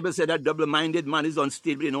the Bible said that double-minded man is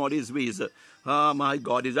unstable in all his ways. My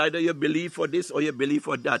God, it's either you believe for this or you believe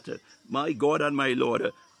for that. My God and my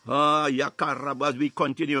Lord. As we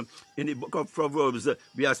continue in the book of Proverbs,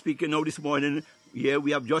 we are speaking now this morning. Here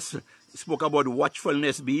we have just spoke about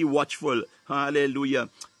watchfulness. Be watchful. Hallelujah.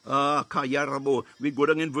 We go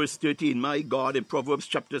down in verse 13. My God, in Proverbs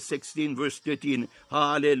chapter 16, verse 13.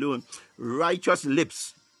 Hallelujah. Righteous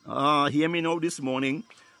lips. Hear me now this morning.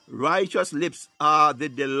 Righteous lips are the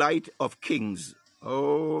delight of kings.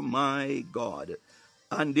 Oh my God.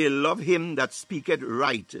 And they love him that speaketh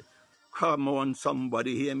right. Come on,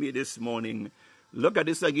 somebody, hear me this morning. Look at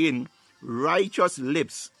this again. Righteous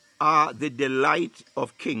lips are the delight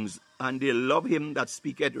of kings, and they love him that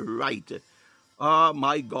speaketh right.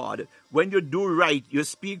 My God. When you do right, you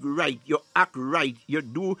speak right, you act right, you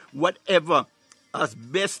do whatever as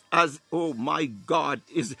best as, oh my God,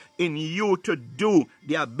 is in you to do,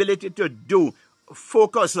 the ability to do.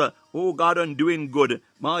 Focus, oh God, on doing good.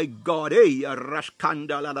 My God, hey,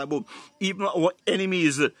 even our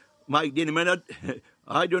enemies, they may not,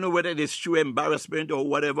 I don't know whether it is true embarrassment or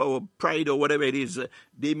whatever, or pride or whatever it is,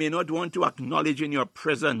 they may not want to acknowledge in your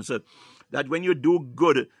presence that when you do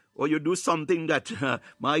good or you do something that,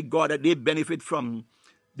 my God, that they benefit from,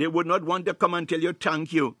 they would not want to come and tell you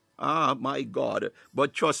thank you. My God.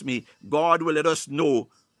 But trust me, God will let us know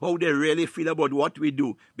how they really feel about what we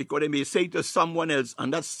do, because they may say to someone else,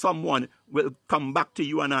 and that someone will come back to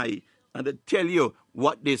you and I, and they tell you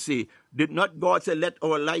what they say. Did not God say, let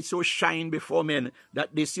our light so shine before men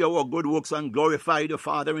that they see our good works and glorify the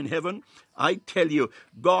Father in heaven? I tell you,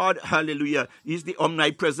 God, hallelujah, is the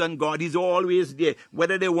omnipresent God. He's always there,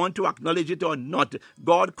 whether they want to acknowledge it or not.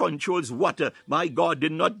 God controls water. My God,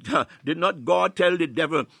 did not God tell the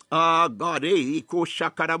devil, God,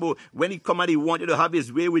 when he come and he wanted to have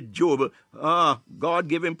his way with Job, God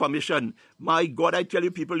gave him permission. My God, I tell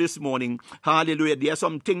you people this morning, hallelujah, there are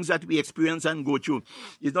some things that we experience and go through.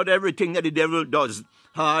 It's not everything that the devil does.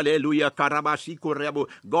 Hallelujah.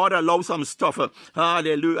 God allows some stuff.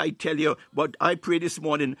 Hallelujah. I tell you. But I pray this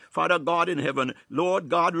morning, Father God in heaven, Lord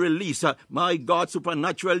God, release, my God,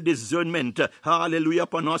 supernatural discernment. Hallelujah.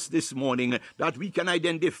 Upon us this morning, that we can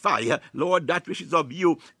identify, Lord, that which is of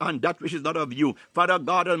you and that which is not of you. Father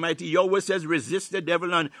God Almighty, your word says, resist the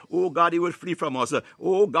devil and, oh God, he will flee from us.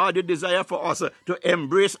 Oh God, you desire for us to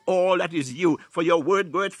embrace all that is you. For your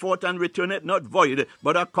word goeth forth and returneth not void,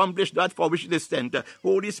 but accomplish that for which it is sent.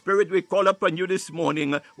 Holy Spirit, we call upon you this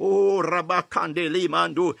morning. Oh, Rabakande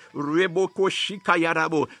Limando, Reboko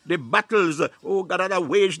Shikayarabo. The battles, oh God, that are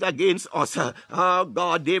waged against us. Oh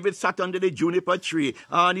God, David sat under the juniper tree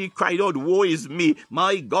and he cried out, woe is me,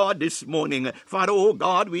 my God, this morning. Father, oh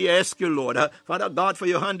God, we ask you, Lord, Father God, for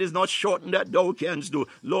your hand is not shortened that thou canst do.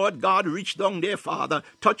 Lord God, reach down there, Father.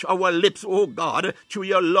 Touch our lips, oh God, through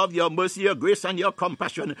your love, your mercy, your grace, and your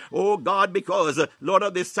compassion. Oh God, because, Lord,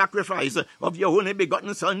 of the sacrifice of your only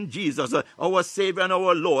begotten Son, Jesus, our Savior and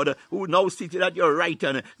our Lord, who now seated at your right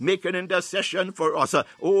hand, make an intercession for us.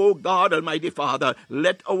 Oh God, Almighty Father,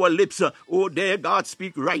 let our lips, oh dear God,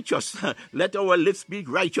 speak righteous. Let our lips speak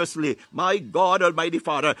righteously, my God, Almighty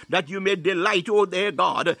Father, that you may delight, oh dear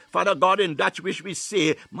God, Father God, in that which we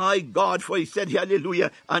say, my God, for he said,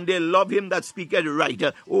 hallelujah, and they love him that speaketh right.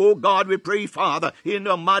 Oh God, we pray, Father, in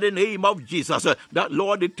the mighty name of Jesus, that,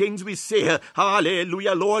 Lord, the things we say,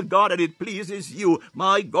 hallelujah, Lord God, that it pleases you,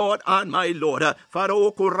 my God and my Lord. Father,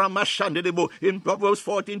 in Proverbs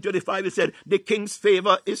 14:25, it said, the king's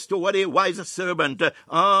favor is toward a wise servant.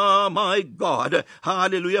 Ah, my God,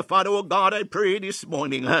 hallelujah, Father, oh God, I pray this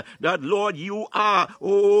morning that, Lord, you are,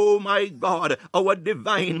 oh my God, our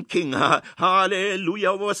divine King,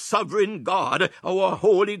 hallelujah, our sovereign God, our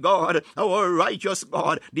holy God, our righteous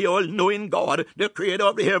God, the all-knowing God, the creator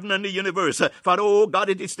of the heaven and the universe. Father, oh God,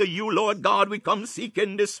 it is to you, Lord God, we come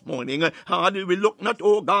seeking this morning. Hallelujah, we look not,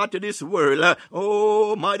 oh God, to this world.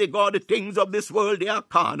 Oh, mighty God, the things of this world, they are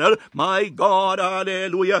carnal. My God,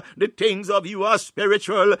 hallelujah, the things of you are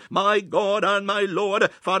spiritual. My God and my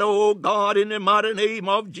Lord, Father, oh God, in the mighty name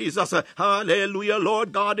of Jesus, hallelujah,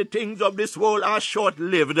 Lord God, the things of this world are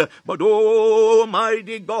short-lived. But, oh,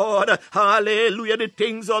 mighty God, hallelujah, the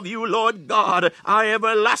things of you, Lord God, are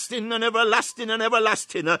everlasting and everlasting and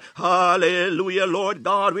everlasting. Hallelujah, Lord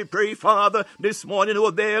God, we pray, Father, this morning,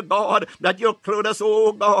 oh there, God, that you clothe us,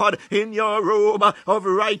 oh God, in your robe of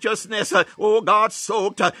righteousness, oh God,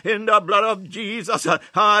 soaked in the blood of Jesus.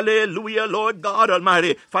 Hallelujah, Lord God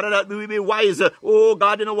Almighty, Father, that we will be wise, oh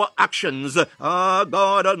God, in our actions. Ah,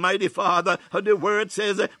 God Almighty Father, the word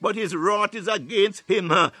says, but his wrath is against him,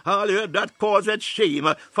 hallelujah, that causeth shame.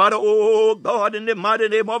 Father, oh God, in the mighty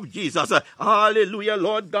name of Jesus, hallelujah,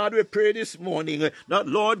 Lord God, we pray this morning that,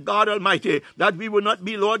 Lord God Almighty, that we will not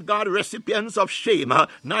be, Lord God, recipients of shame,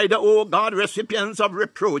 neither, oh God, recipients of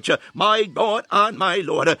reproach, my God and my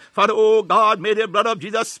Lord. Father, oh God, may the blood of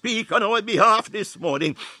Jesus speak on our behalf this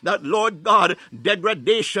morning, that, Lord God,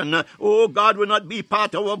 degradation, oh God, will not be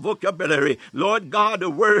part of our vocabulary. Lord God, the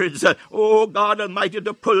words, oh God Almighty,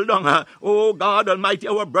 to pull down, oh God Almighty,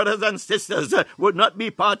 our brothers and sisters would not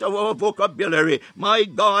be part of our vocabulary. My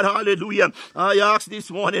God, hallelujah, I ask this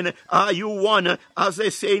morning, are you one, as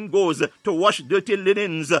the saying goes, to wash dirty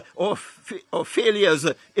linens or failures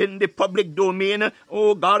in the public domain?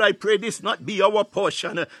 Oh God, I pray this not be our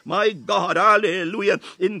portion. My God, hallelujah.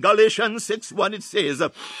 In Galatians 6:1 it says,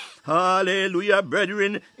 hallelujah,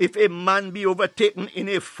 brethren, if a man be overtaken in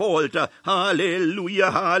a fault,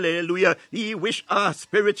 hallelujah, hallelujah, ye which are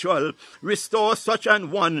spiritual, restore such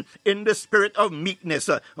an one in the spirit of meekness.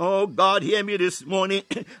 Oh God, hear me this morning.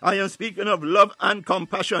 I am speaking of love and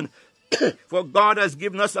compassion. For God has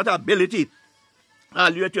given us that ability,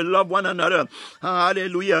 hallelujah, to love one another.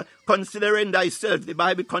 Hallelujah. Considering thyself, the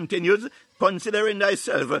Bible continues, considering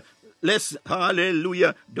thyself, lest,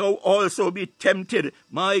 hallelujah, thou also be tempted,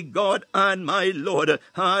 my God and my Lord.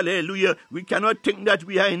 Hallelujah. We cannot think that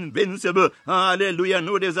we are invincible. Hallelujah.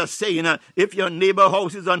 No, there's a saying, if your neighbor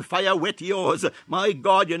house is on fire, wet yours. My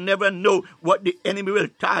God, you never know what the enemy will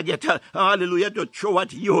target, hallelujah, to throw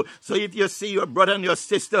at you. So if you see your brother and your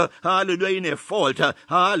sister, hallelujah, in a fault,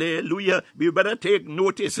 hallelujah, we better take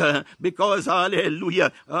notice, because,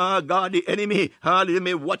 hallelujah, God, the enemy, hallelujah,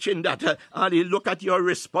 may watching that, hallelujah, look at your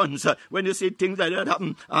response. When you see things like that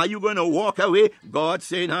happen, are you going to walk away? God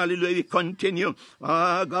saying, hallelujah, we continue.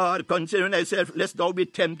 God, considering thyself, lest thou be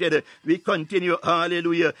tempted. We continue,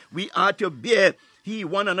 hallelujah. We are to bear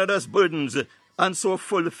one another's burdens, and so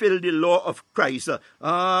fulfill the law of Christ.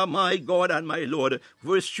 My God and my Lord.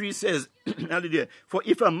 Verse 3 says, hallelujah, for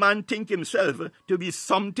if a man think himself to be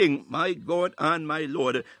something, my God and my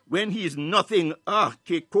Lord, when he is nothing,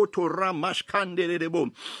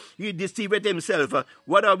 he deceiveth himself.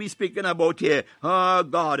 What are we speaking about here?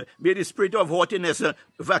 God, may the spirit of haughtiness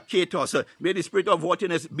vacate us. May the spirit of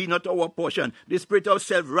haughtiness be not our portion. The spirit of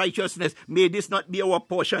self-righteousness, may this not be our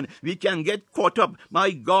portion. We can get caught up,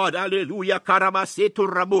 my God, hallelujah,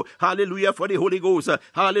 hallelujah, for the Holy Ghost,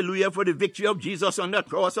 hallelujah, for the victory of Jesus on the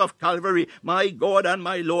cross of Calvary. Calvary, my God and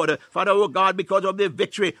my Lord. Father, oh God, because of the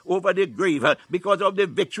victory over the grave, because of the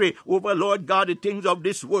victory over, Lord God, the things of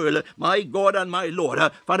this world, my God and my Lord.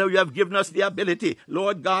 Father, you have given us the ability,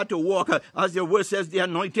 Lord God, to walk, as your word says, the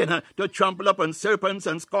anointing, to trample upon serpents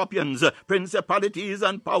and scorpions, principalities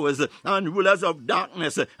and powers, and rulers of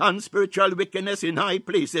darkness, and spiritual wickedness in high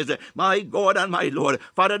places, my God and my Lord.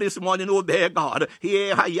 Father, this morning, oh dear God,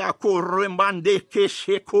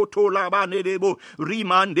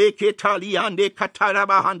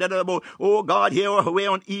 oh God, here we're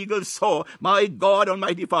on eagle's soar, my God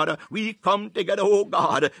Almighty Father, we come together, oh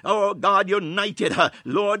God, united,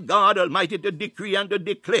 Lord God Almighty, to decree and to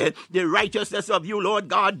declare the righteousness of you, Lord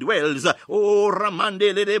God, dwells, oh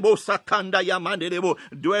Ramandelebo Sakanda Yamandelebo,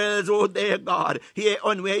 dwells, oh dear God, here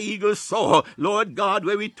on where eagles soar, Lord God,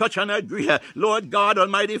 where we touch and agree, Lord God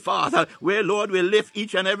Almighty Father, where, Lord, we lift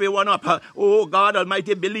each and every one up, oh God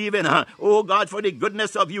Almighty, believing, oh God, for the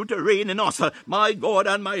goodness of you to reign in us, my God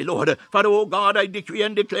and my Lord. Father, oh God, I decree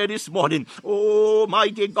and declare this morning, oh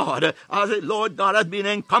mighty God, as it, Lord God, has been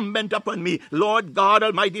incumbent upon me, Lord God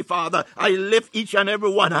Almighty Father, I lift each and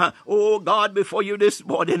every one, oh God, before you this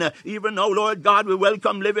morning. Even now, Lord God, we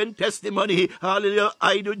welcome Living Testimony. Hallelujah.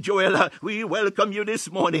 I do, Joel. We welcome you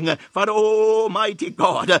this morning. Father, almighty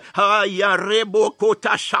God,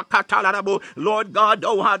 Lord God,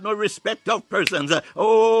 thou art no respect of persons.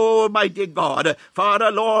 Almighty God,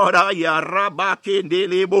 Father, Lord, God,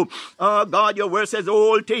 your word says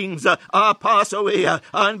all things are passed away,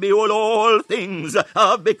 and behold, all things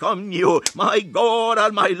have become new. My God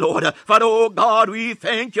and my Lord, Father, oh God, we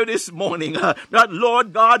thank you this morning that,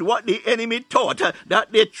 Lord God, what the enemy thought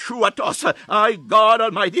that they threw at us, my God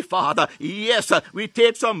Almighty Father, yes, we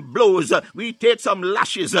take some blows, we take some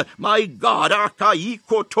lashes, my God,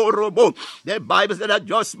 the Bible said that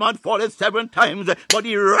just man falleth 7 times, but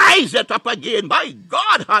he riseth up again, my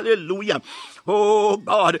God, hallelujah. Oh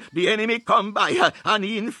God, the enemy come by and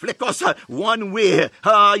he inflict us one way,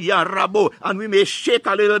 and we may shake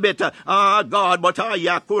a little bit, God, but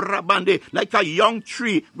like a young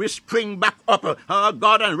tree, we spring back up,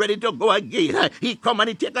 God, and ready to go again. He come and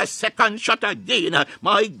he take a second shot again,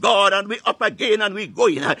 my God, and we up again and we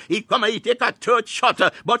going. He come and he take a third shot,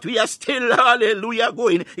 but we are still, hallelujah,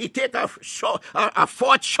 going. He take a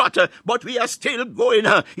 4th shot, but we are still going.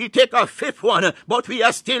 He take a 5th one, but we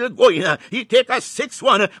are still going. He take a 6th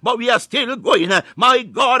one, but we are still going. My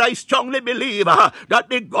God, I strongly believe that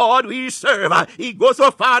the God we serve, he goes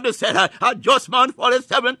so far to say, a just man falleth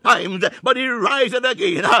 7 times, but he rises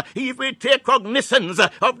again. If we take cognizance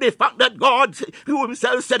of the fact that God, who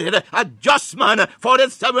himself said it, a just man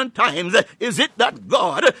falleth 7 times, is it that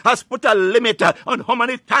God has put a limit on how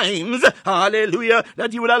many times, hallelujah,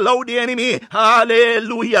 that he will allow the enemy,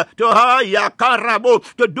 hallelujah,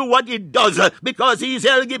 to do what he does, because he's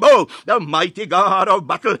El Gibor, the mighty God of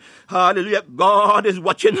battle. Hallelujah. God is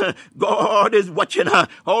watching. God is watching.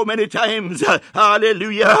 How many times,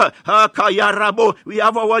 hallelujah, we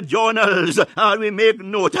have our journals and we make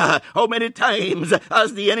note. How many times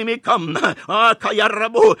as the enemy come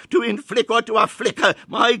to inflict or to afflict,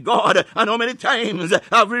 my God, and how many times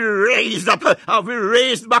have we raised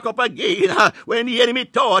back up again when the enemy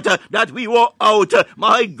thought that we were out,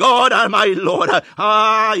 my God and my Lord,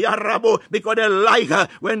 because they like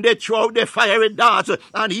when they throw the fiery darts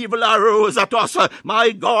and evil arrows at us,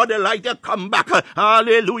 my God, they like to come back,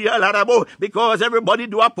 hallelujah, because everybody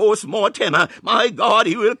do a post-mortem, my God,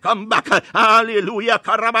 he will come back, hallelujah,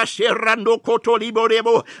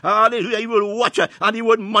 hallelujah, he will watch and he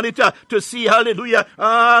would monitor to see, hallelujah,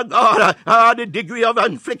 God, the degree of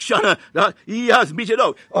affliction that he has meted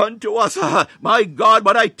out unto us, my God.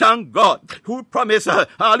 But I thank God who promised,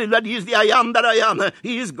 hallelujah, that he is the I am that I am.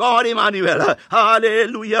 He is God Emmanuel,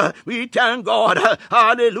 hallelujah. We thank God,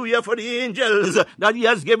 hallelujah, for the angels that he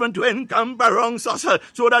has given to encamp around us,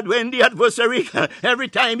 so that when the adversary, every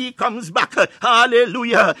time he comes back,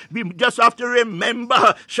 hallelujah, we just have to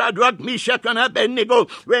remember Shadrach, Meshach, and Abednego,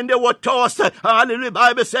 when they were tossed, hallelujah, the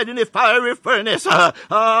Bible said in the fiery furnace,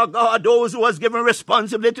 God, those who was given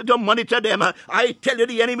responsibility to monitor them, I tell you,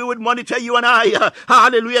 the enemy would monitor you and I,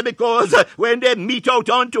 hallelujah, because when they meet out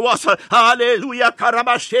unto us, hallelujah,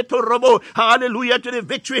 hallelujah, to the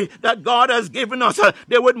victory that God has given us,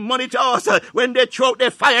 they would monitor us. When they throw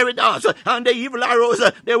their fiery darts and the evil arrows,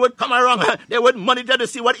 they would come around, they would monitor to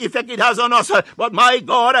see what effect it has on us. But my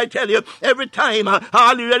God, I tell you, every time,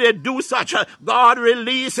 hallelujah, they do such, God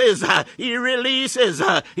releases, he releases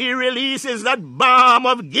that balm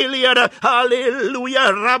of Gilead,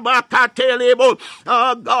 hallelujah, Rabakatelebo,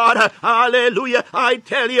 oh God, hallelujah, I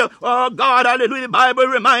tell you, oh God, hallelujah, the Bible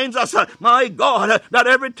reminds us, my God, that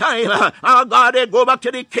every time, oh God, they go go back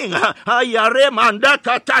to the king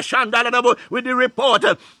with the report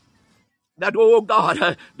that, oh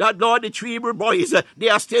God, that Lord, the 3 Hebrew boys, they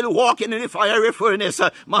are still walking in the fiery furnace.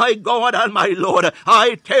 My God and my Lord,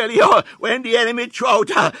 I tell you, when the enemy throw out,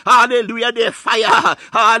 hallelujah, their fire,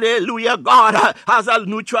 hallelujah, God has a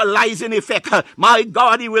neutralizing effect. My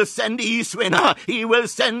God, he will send the east wind, he will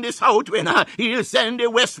send the south wind, he'll send the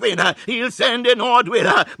west wind, he'll send the north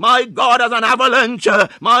wind. My God, as an avalanche,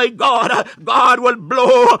 my God, God will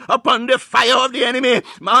blow upon the fire of the enemy.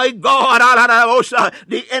 My God,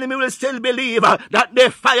 the enemy will still believe that the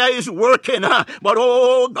fire is working, but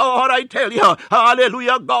oh God, I tell you,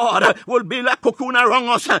 hallelujah, God will be like cocoon around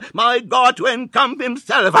us, my God, to encamp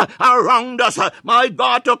himself around us, my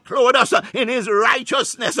God, to clothe us in his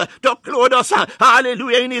righteousness, to clothe us,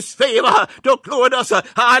 hallelujah, in his favor, to clothe us,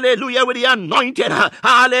 hallelujah, with the anointing,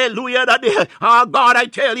 hallelujah, that God, I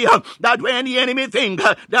tell you, that when the enemy think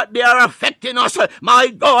that they are affecting us, my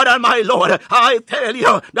God and my Lord, I tell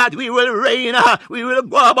you that we will reign, we will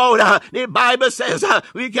go about. The Bible says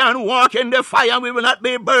we can walk in the fire and we will not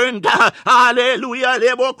be burned. Hallelujah.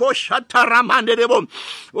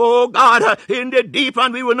 Oh God, in the deep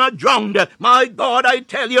and we will not drown. My God, I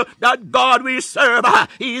tell you that God we serve,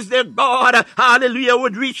 he is the God, hallelujah,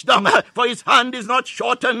 would reach down, for his hand is not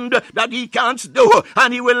shortened that he can't do,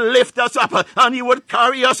 and he will lift us up and he will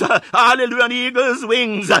carry us, hallelujah, on eagle's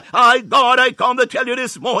wings. God, I come to tell you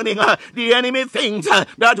this morning, the enemy thinks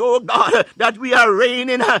that, oh God, that we are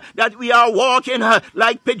reigning, that we are walking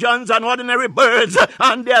like pigeons and ordinary birds,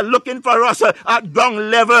 and they are looking for us at ground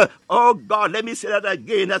level. Oh God, let me say that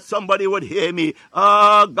again, that somebody would hear me.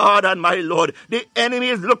 Oh God and my Lord, the enemy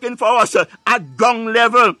is looking for us at ground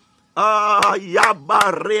level. God,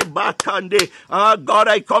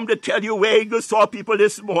 I come to tell you where you saw people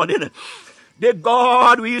this morning. The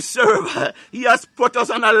God we serve, he has put us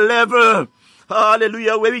on a level,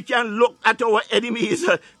 hallelujah, where we can look at our enemies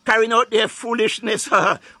carrying out their foolishness.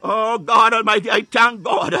 Oh God Almighty, I thank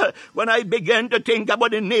God when I began to think about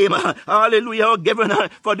the name, hallelujah, given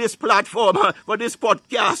for this platform, for this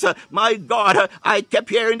podcast. My God, I kept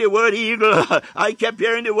hearing the word eagle. I kept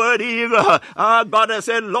hearing the word eagle. God, I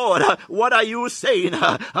said, Lord, what are you saying?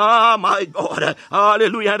 My God,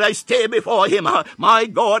 hallelujah, and I stay before him, my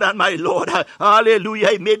God and my Lord, hallelujah.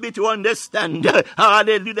 He made me to understand,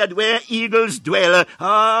 hallelujah, that where eagles dwell,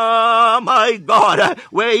 my God,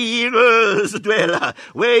 where eagles dwell,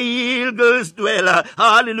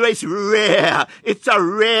 hallelujah, it's rare, it's a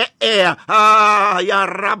rare air.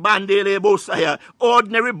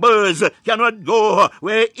 Ordinary birds cannot go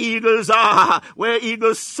where eagles are, where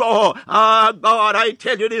eagles soar. God, I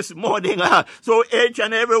tell you this morning, so each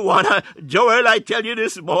and every one, Joel, I tell you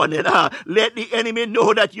this morning, let the enemy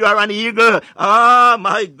know that you are an eagle.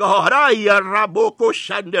 My God,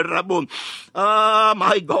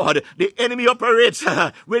 my God, the enemy operates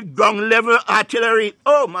with ground level artillery.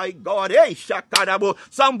 Oh my God, hey, Shakadabo,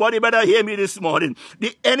 somebody better hear me this morning.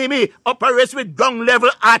 The enemy operates with ground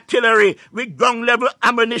level artillery, with ground level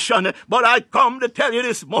ammunition. But I come to tell you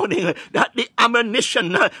this morning that the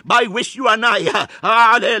ammunition by which you and I,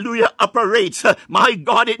 hallelujah, operates, my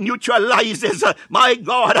God, it neutralizes, my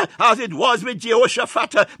God, as it was with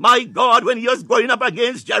Jehoshaphat, my God, when he was going up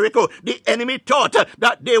against Jericho, the enemy thought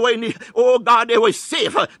that they were in the, oh God, they were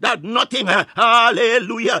safe, that nothing,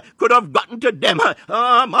 hallelujah, could have gotten to them.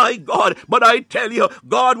 My God, but I tell you,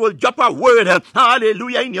 God will drop a word,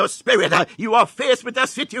 hallelujah, in your spirit. You are faced with a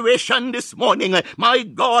situation this morning, my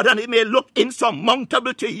God, and it may look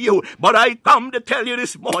insurmountable to you, but I come to tell you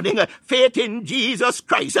this morning, faith in Jesus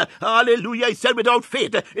Christ, hallelujah. He said without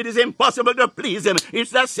faith, it is impossible to please him.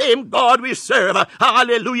 It's the same God we serve,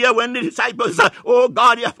 hallelujah. When the disciples, oh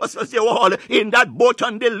God, the apostles, they were all in that boat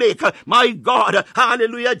on the lake, my God,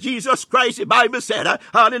 hallelujah, Jesus Christ, the Bible said,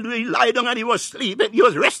 hallelujah, he lied down and he was sleeping, he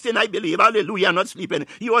was resting, I believe, hallelujah, not sleeping,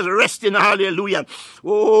 he was resting, hallelujah.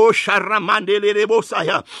 Oh, Sharamande,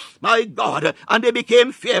 my God, and they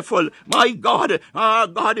became fearful, my God,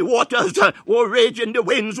 God, the waters were raging, the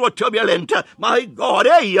winds were turbulent, my God,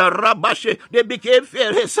 hey, Rabashi, they became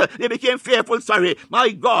fearless, they became fearful, my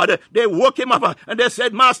God, they woke him up and they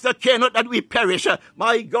said, Master, care not that we perish.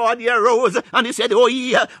 My God, he arose and he said, oh,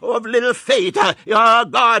 ye of little faith,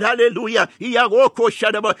 God, hallelujah, he awoke,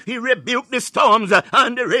 He rebuked the storms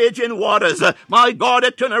and the raging waters. My God,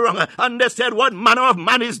 they turned around and they said, what manner of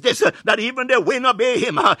man is this, that even the wind obey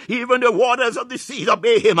him, even the waters of the seas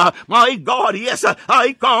obey him? My God, yes,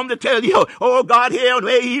 I come to tell you, oh God, here on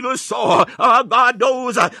where eagles soar, oh God,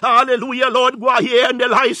 those, hallelujah, Lord, go here in the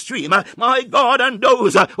live stream, my God, and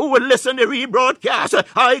those who will listen to rebroadcast,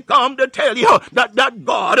 I come to tell you that that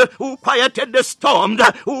God who quieted the storms,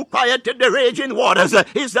 who quieted the raging waters,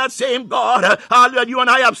 is that same God, hallelujah, you and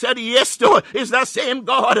I have said yes to, is that same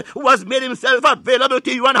God who has made himself available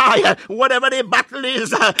to you and I, whatever the battle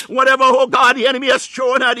is, whatever, oh God, the enemy has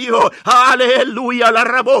thrown at you, hallelujah,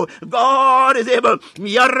 God is able,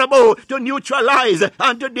 to neutralize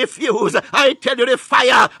and to diffuse, I tell you, the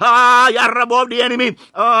fire, of the enemy,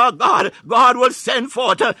 God will send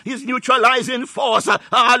forth his neutralizing force,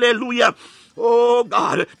 hallelujah, oh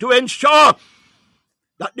God, to ensure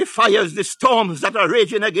that the fires, the storms that are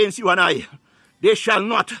raging against you and I, they shall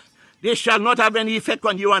not have any effect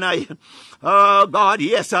on you and I. Oh God,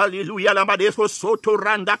 yes, hallelujah.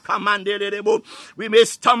 We may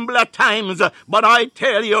stumble at times, but I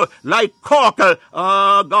tell you, like cork,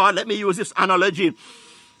 oh God, let me use this analogy.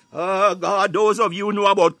 God, those of you who know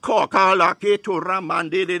about cork, oh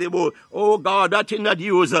God, that thing that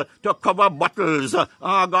used to cover bottles.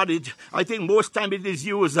 Oh God, I think most time it is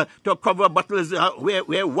used to cover bottles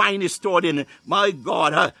where wine is stored in. My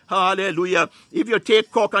God, hallelujah. If you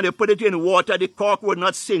take cork and you put it in water, the cork would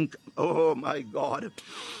not sink. Oh my God.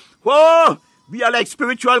 Oh, we are like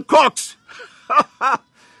spiritual corks.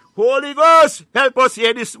 Holy Ghost, help us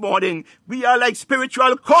here this morning. We are like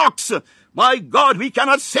spiritual corks. My God, we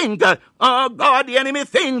cannot sing. Oh God, the enemy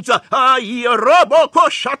thinks, God, he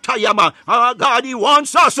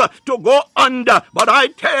wants us to go under. But I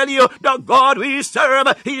tell you, the God we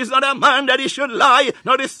serve, he is not a man that he should lie,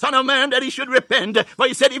 nor the son of man that he should repent. For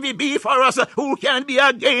he said, if he be for us, who can be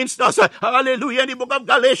against us? Hallelujah. In the book of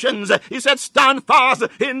Galatians, he said, stand fast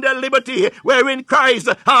in the liberty wherein Christ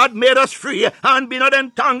had made us free, and be not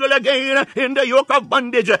entangled again in the yoke of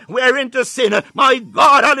bondage wherein to sin. My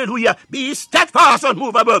God, hallelujah. Be steadfast,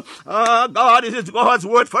 unmovable. God, this is God's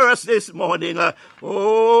word for us this morning.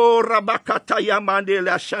 Oh,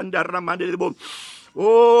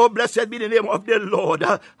 blessed be the name of the Lord.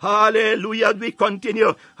 Hallelujah. We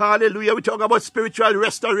continue. Hallelujah. We talk about spiritual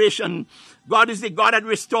restoration. God is the God that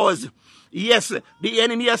restores. Yes, the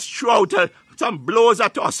enemy has thrown out some blows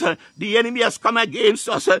at us. The enemy has come against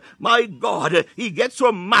us. My God, he gets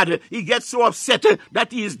so mad, he gets so upset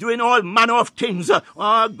that he is doing all manner of things,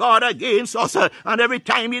 God, against us. And every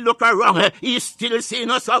time he look around, he's still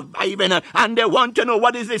seeing us surviving. And they want to know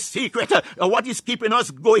what is the secret, what is keeping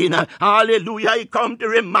us going. Hallelujah. He come to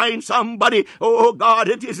remind somebody, oh God,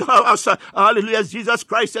 it is us. Hallelujah. Jesus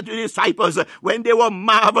Christ said to the disciples when they were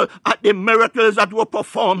marveled at the miracles that were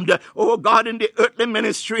performed, oh God, in the earthly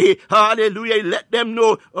ministry. Hallelujah. Let them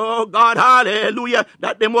know, oh God, hallelujah,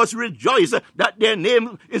 that they must rejoice that their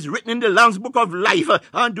name is written in the Lamb's Book of Life,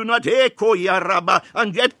 and do not echo yaraba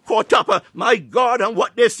and get caught up, my God, on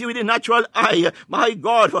what they see with the natural eye. My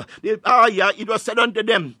God, it was said unto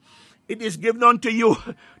them, it is given unto you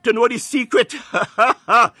to know the secret.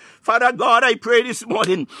 Father God, I pray this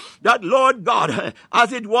morning that, Lord God,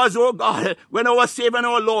 as it was, oh God, when our Savior and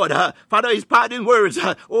our Lord, Father, his parting words,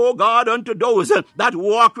 oh God, unto those that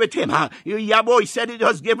walk with him, Yahweh said it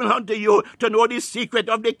was given unto you to know the secret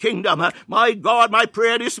of the kingdom. My God, my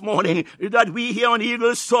prayer this morning is that we here on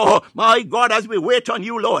Eagles Soar, my God, as we wait on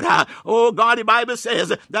you, Lord, oh God, the Bible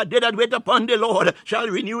says that they that wait upon the Lord shall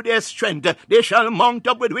renew their strength. They shall mount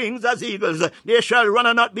up with wings as eagles. They shall run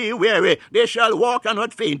and not be weary. They shall walk and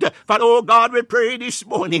not faint. For, oh God, we pray this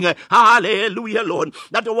morning, hallelujah, Lord,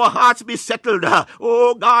 that our hearts be settled,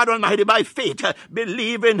 oh God Almighty, by faith,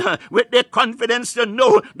 believing with the confidence to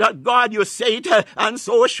know that, God, you say it, and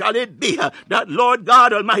so shall it be. That, Lord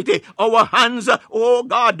God Almighty, our hands, oh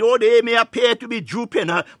God, though they may appear to be drooping,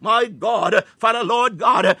 my God, Father, Lord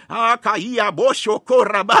God,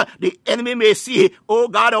 the enemy may see, oh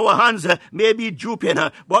God, our hands may be drooping,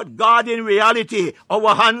 but God, in reality,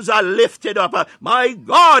 our hands are lifted up. My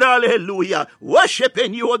God, hallelujah,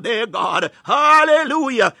 worshiping you, oh dear God,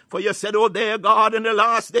 hallelujah, for you said, oh dear God, in the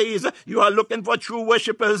last days, you are looking for true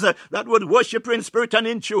worshipers that would worship in spirit and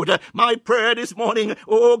in truth. My prayer this morning,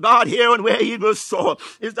 oh God, here on Where Eagles Soar,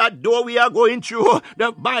 is that though we are going through,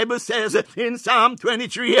 the Bible says in Psalm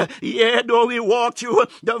 23, yea, though we walk through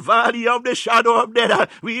the valley of the shadow of death,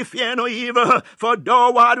 we fear no evil, for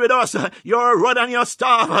thou art with us, your rod and your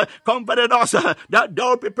staff comforted us, that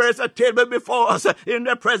thou preparest a table before us in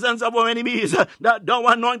the presence presence of our enemies, that thou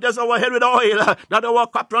anointest our head with oil, that our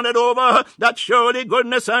cup runneth over, that surely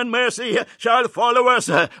goodness and mercy shall follow us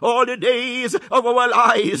all the days of our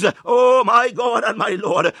lives. Oh my God and my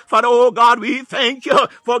Lord, Father, oh God, we thank you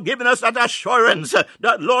for giving us that assurance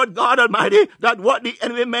that, Lord God Almighty, that what the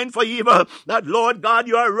enemy meant for evil, that, Lord God,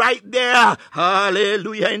 you are right there,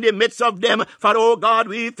 hallelujah, in the midst of them. Father, oh God,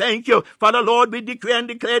 we thank you. Father, Lord, we decree and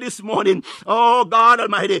declare this morning, oh God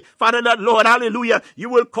Almighty, Father, that, Lord, hallelujah, you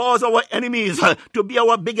will cause our enemies to be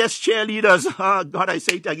our biggest cheerleaders. God, I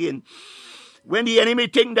say it again. When the enemy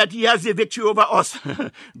think that he has the victory over us,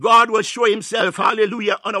 God will show himself,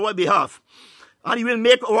 hallelujah, on our behalf. And he will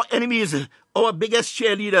make our enemies our biggest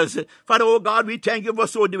cheerleaders. Father, oh God, we thank you for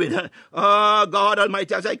so doing. God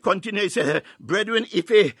Almighty, as I continue, he said, brethren,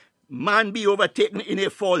 if a man be overtaken in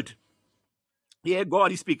a fault, here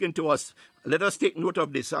God is speaking to us. Let us take note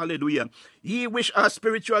of this. Hallelujah. Ye which are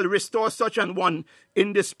spiritual, restore such an one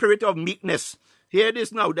in the spirit of meekness. Hear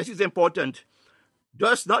this now. This is important.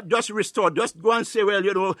 Just not just restore. Just go and say, well,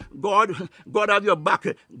 you know, God have your back.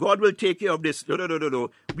 God will take care of this. No.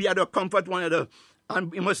 We are to comfort one another.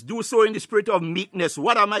 And we must do so in the spirit of meekness.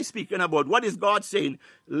 What am I speaking about? What is God saying?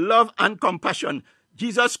 Love and compassion.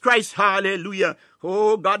 Jesus Christ, hallelujah.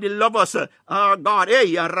 Oh, God, He love us. Our God,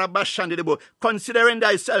 considering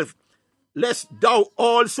thyself, lest thou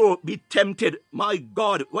also be tempted. My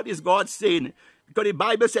God, what is God saying? Because the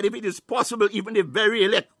Bible said if it is possible, even the very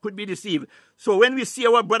elect could be deceived. So when we see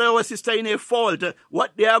our brother or sister in a fault,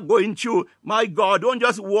 what they are going through, my God, don't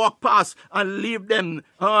just walk past and leave them,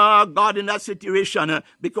 God, in that situation.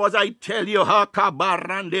 Because I tell you,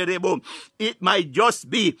 it might just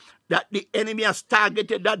be that the enemy has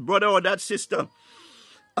targeted that brother or that sister.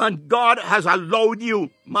 And God has allowed you,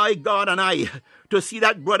 my God and I, to see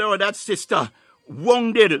that brother or that sister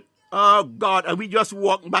wounded. Oh, God, and we just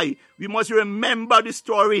walk by. We must remember the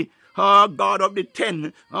story, oh, God, of the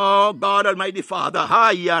 10. Oh, God, Almighty Father.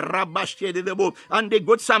 And the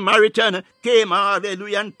Good Samaritan came,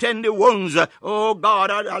 hallelujah, and tended the wounds. Oh, God,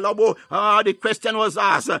 the question was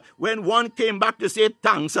asked. When one came back to say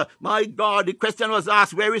thanks, my God, the question was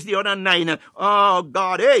asked, where is the other 9? Oh,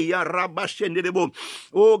 God,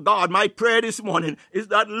 oh, God, my prayer this morning is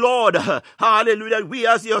that, Lord, hallelujah, we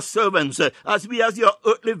as your servants, as we as your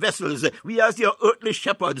earthly vessels, we as your earthly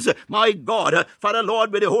shepherds, my God, Father,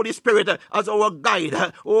 Lord, with the Holy Spirit as our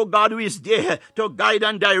guide, oh God, who is there to guide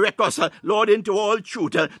and direct us, Lord, into all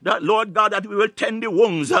truth, that, Lord God, that we will tend the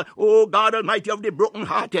wounds, oh God Almighty, of the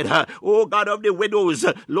brokenhearted, oh God, of the widows,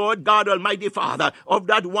 Lord God Almighty Father, of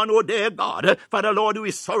that one, oh dear God, Father, Lord, who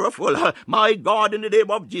is sorrowful, my God, in the name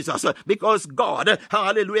of Jesus, because God,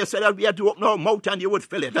 hallelujah, said that we had to open our mouth and you would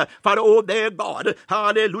fill it, Father, oh dear God,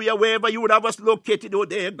 hallelujah, wherever you would have us located, oh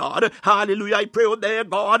dear God, hallelujah, I pray, oh dear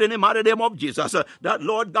God, in the mighty name of Jesus, that,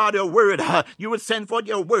 Lord God, your word, you would send forth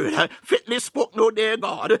your word, fitly spoken, oh dear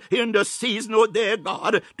God, in the season, oh dear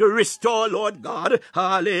God, to restore, Lord God,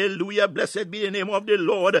 hallelujah, blessed be the name of the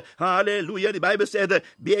Lord, hallelujah, the Bible said,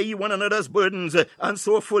 bear ye one another's burdens, and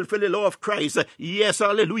so fulfill the law of Christ. Yes,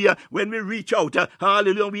 hallelujah, when we reach out,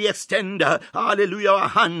 hallelujah, we extend, hallelujah, a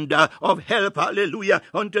hand of help, hallelujah,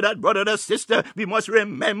 unto that brother or sister. We must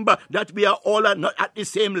remember that we are all not at the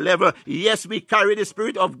same level. Yes, we carry the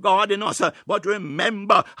Spirit of God in us, but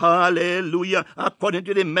remember, hallelujah, according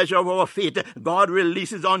to the measure of our faith, God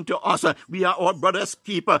releases unto us. We are our brother's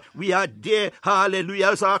keeper. We are there,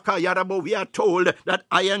 hallelujah, we are told that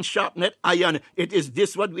iron sharpeneth iron. It is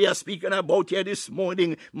this what we are speaking about here this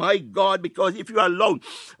morning, my God, because if you allow,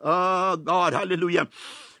 God, hallelujah,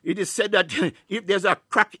 it is said that if there's a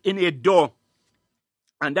crack in a door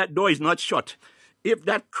and that door is not shut, if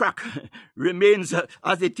that crack remains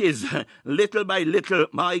as it is, little by little,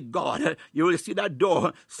 my God, you will see that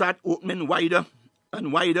door start opening wider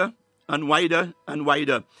and wider and wider and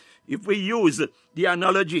wider. If we use the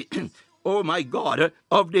analogy, oh my God,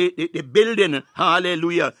 of the building,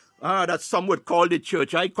 hallelujah, that some would call the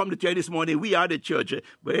church. I come to tell you this morning, we are the church.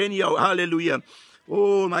 But anyhow, hallelujah.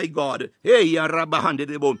 Oh my God. Hey,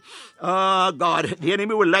 God, the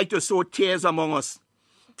enemy would like to sow tears among us.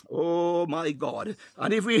 Oh my God.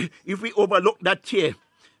 And if we overlook that tear,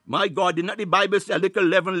 my God, did not the Bible say a little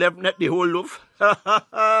leaven at the whole loaf?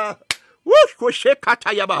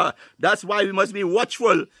 That's why we must be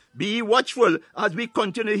watchful. Be watchful as we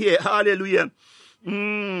continue here. Hallelujah.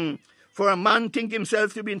 For a man think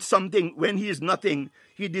himself to be something when he is nothing,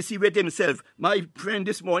 he deceiveth himself. My friend,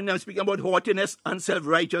 this morning I'm speaking about haughtiness and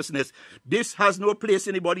self-righteousness. This has no place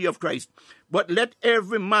in the body of Christ. But let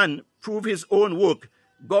every man prove his own work.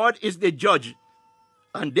 God is the judge.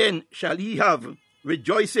 And then shall he have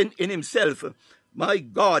rejoicing in himself My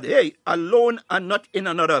God, hey, alone and not in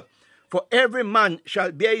another. For every man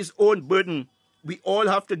shall bear his own burden. We all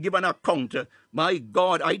have to give an account. My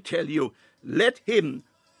God, I tell you, let him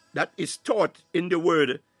that is taught in the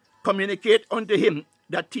word communicate unto him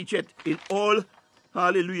that teacheth in all,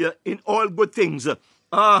 hallelujah, in all good things.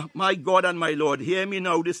 My God and my Lord, hear me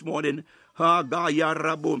now this morning.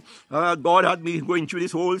 God had me going through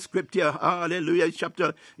this whole scripture. Hallelujah.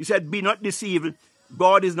 Chapter. He said, be not deceived.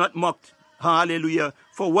 God is not mocked. Hallelujah.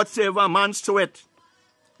 For whatsoever man soweth,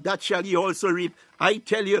 that shall ye also reap. I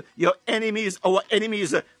tell you, your enemies, our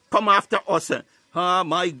enemies, come after us.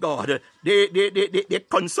 My God, they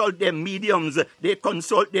consult their mediums, they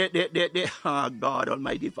consult their God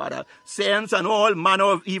Almighty Father, saints and all manner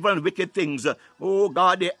of evil and wicked things. Oh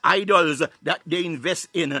God, the idols that they invest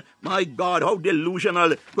in. My God, how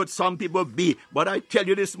delusional could some people be? But I tell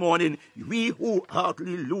you this morning, we who,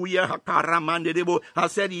 hallelujah,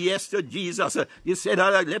 have said yes to Jesus, he said,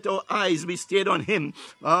 let our eyes be stayed on him.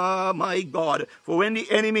 My God, for when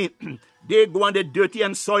the enemy they go on the dirty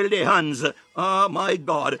and soil their hands. My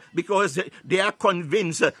God, because they are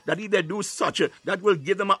convinced that if they do such, that will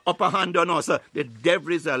give them an upper hand on us. The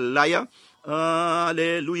devil is a liar.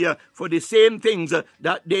 Hallelujah. For the same things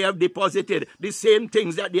that they have deposited, the same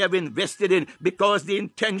things that they have invested in, because the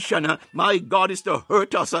intention, my God, is to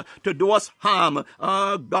hurt us, to do us harm.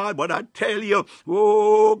 God, but I tell you,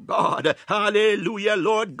 oh God, hallelujah,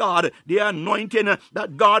 Lord God, the anointing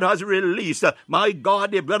that God has released, my God,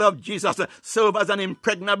 the blood of Jesus serve as an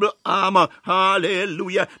impregnable armor.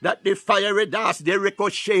 Hallelujah. That the fiery darts, they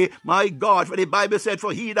ricochet. My God, for the Bible said,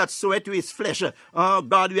 for he that soweth to his flesh,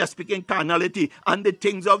 God, we are speaking carnality, and the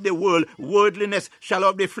things of the world, worldliness, shall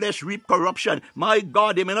of the flesh reap corruption. My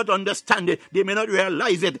God, they may not understand it, they may not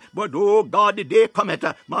realize it, but oh God, the day cometh,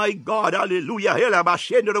 my God, hallelujah,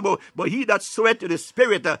 but he that soweth to the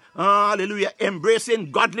Spirit, hallelujah,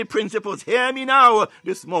 embracing godly principles, hear me now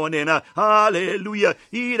this morning, hallelujah,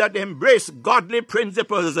 he that embrace godly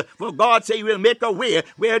principles, for God say he will make a way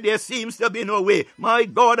where there seems to be no way. My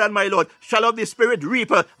God and my Lord, shall of the Spirit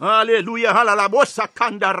reap, hallelujah,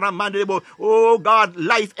 oh God,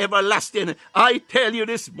 life everlasting. I tell you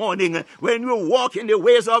this morning, when you walk in the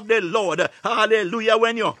ways of the Lord, hallelujah,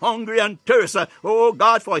 when you're hungry and thirst, oh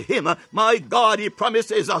God, for him, my God, he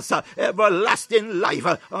promises us everlasting life.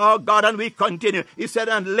 Oh God, and we continue. He said,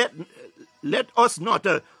 and let us not,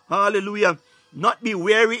 hallelujah, not be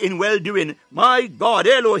weary in well-doing. My God,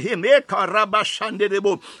 Elohim,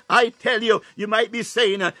 I tell you, you might be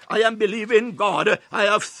saying, I am believing God. I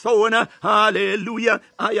have sown, hallelujah.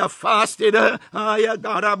 I have fasted, and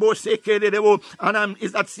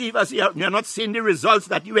it's as if you are not seeing the results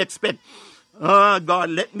that you expect. God,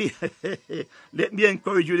 let me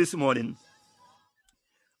encourage you this morning.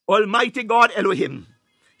 Almighty God, Elohim,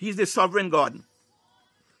 he's the sovereign God.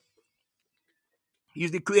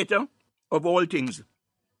 He's the creator of all things.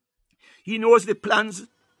 He knows the plans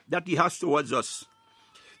that he has towards us.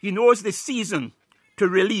 He knows the season to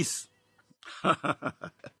release.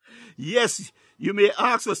 Yes, you may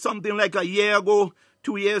ask for something like a year ago,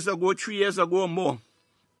 2 years ago, 3 years ago or more,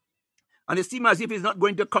 and it seems as if it's not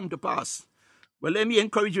going to come to pass. Well, let me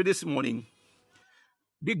encourage you this morning.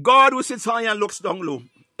 The God who sits high and looks down low,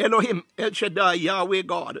 Elohim, El Shaddai, Yahweh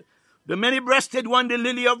God, the many-breasted one, the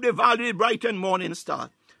lily of the valley, the bright and morning star,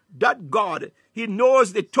 that God, he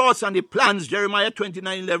knows the thoughts and the plans, Jeremiah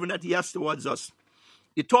 29:11, that he has towards us.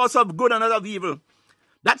 The thoughts of good and not of evil.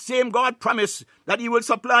 That same God promised that he will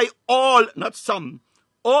supply all, not some,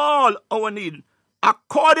 all our need,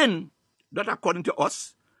 according, not according to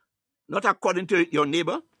us, not according to your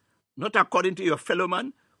neighbor, not according to your fellow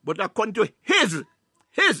man, but according to his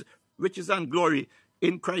riches and glory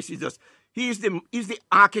in Christ Jesus. He's the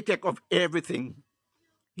architect of everything.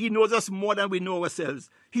 He knows us more than we know ourselves.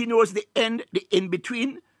 He knows the end, the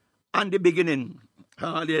in-between, and the beginning.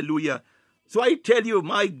 Hallelujah. So I tell you,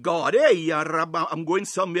 my God, hey, I'm going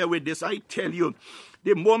somewhere with this. I tell you,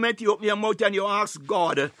 the moment you open your mouth and you ask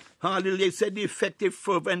God, hallelujah, he said the effective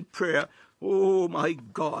fervent prayer. Oh, my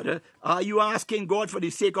God. Are you asking God for the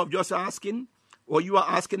sake of just asking? Or you are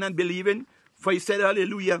asking and believing? For he said,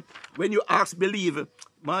 hallelujah, when you ask, believe.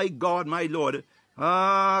 My God, my Lord.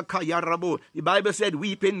 The Bible said,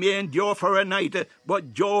 weeping may endure for a night,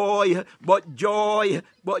 but joy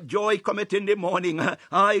cometh in the morning.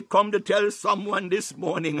 I come to tell someone this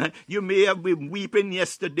morning, you may have been weeping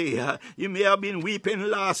yesterday, you may have been weeping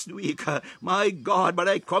last week, my God, but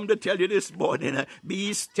I come to tell you this morning,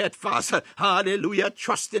 be steadfast, hallelujah,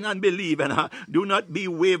 trusting and believing, do not be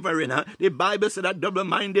wavering. The Bible said that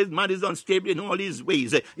double-minded man is unstable in all his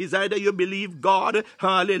ways. It's either you believe God,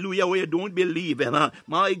 hallelujah, or you don't believe. them.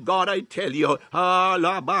 My God, I tell you, the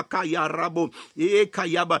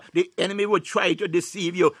enemy would try to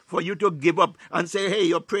deceive you for you to give up and say, hey,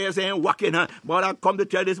 your prayers ain't working. But I come to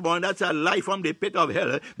tell this morning, that's a lie from the pit of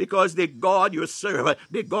hell, because the God you serve,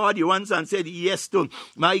 the God you answered and said yes to,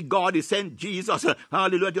 my God, He sent Jesus,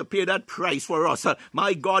 hallelujah, to pay that price for us.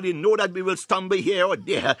 My God, He know that we will stumble here or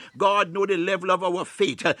there. God know the level of our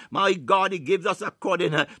faith. My God, He gives us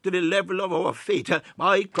according to the level of our faith.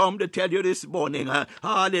 I come to tell you this morning,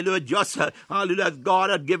 hallelujah, just, hallelujah, God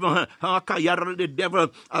had given the devil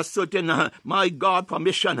a certain, my God,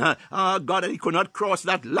 permission, God, that he could not cross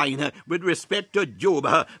that line with respect to Job.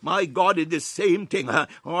 My God, is the same thing.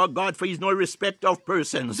 Oh God, for He's no respect of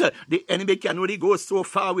persons. The enemy can only go so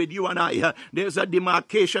far with you and I. There's a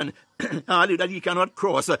demarcation that He cannot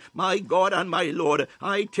cross. My God and my Lord,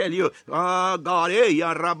 I tell you, God,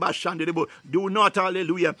 do not,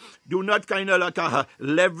 hallelujah, do not kind of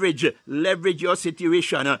leverage your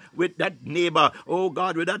situation with that neighbor, oh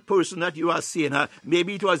God, with that person that you are seeing.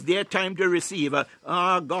 Maybe it was their time to receive.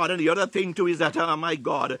 God, and the other thing too is that, my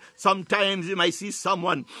God, sometimes you might see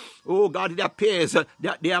someone, oh God, it appears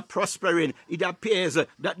that they are prospering. It appears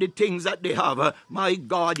that the things that they have, my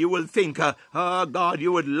God, you will think, God,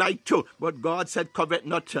 you would like to, but God said, covet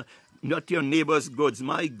not your neighbor's goods.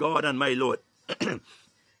 My God and my Lord.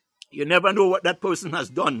 You never know what that person has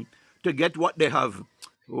done to get what they have.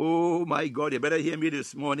 Oh my God, you better hear me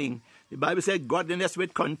this morning. The Bible said, godliness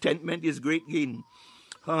with contentment is great gain.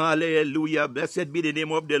 Hallelujah. Blessed be the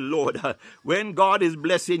name of the Lord. When God is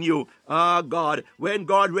blessing you, God, when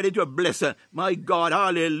God ready to bless, my God,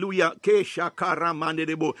 hallelujah.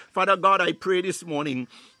 Father God, I pray this morning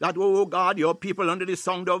that, oh God, your people under the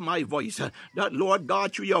sound of my voice, that Lord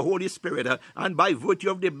God, through your Holy Spirit and by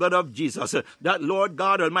virtue of the blood of Jesus, that Lord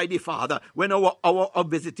God, Almighty Father, when our hour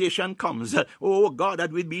of visitation comes, oh God,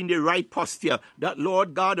 that we be in the right posture, that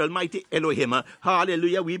Lord God, Almighty Elohim,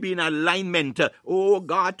 hallelujah, we be in alignment, oh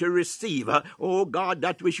God, to receive, oh God,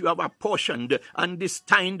 that which you have apportioned and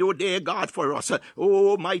destined, oh dear God, for us.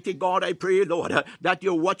 Oh mighty God, I pray, Lord, that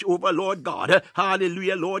you watch over, Lord God,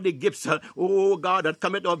 hallelujah, Lord, the gifts, oh God, that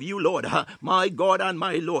cometh of you, Lord, my God and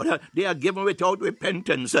my Lord, they are given without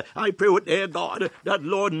repentance. I pray, with dear God, that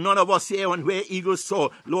Lord, none of us here and where eagles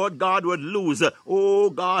soar, Lord God, would lose, oh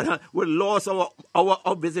God, would lose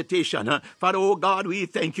our visitation. Father, oh God, we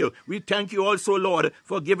thank you. We thank you also, Lord,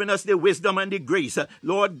 for giving us the wisdom and the grace,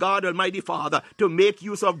 Lord God, Almighty Father, to make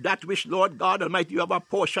use of that which, Lord God Almighty, you have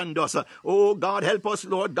apportioned us. Oh God, help us,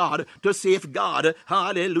 Lord God, to safeguard,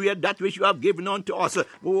 hallelujah, that which you have given unto us.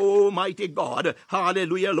 Oh mighty God,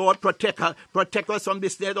 hallelujah, Lord, protect us from the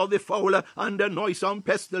snare of the fowler and the noisome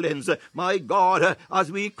pestilence. My God,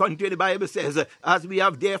 as we continue, the Bible says, as we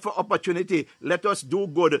have therefore opportunity, let us do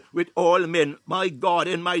good with all men. My God,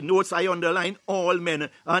 in my notes I underline all men,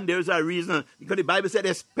 and there's a reason, because the Bible said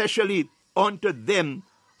especially unto them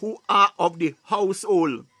who are of the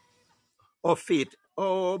household of faith.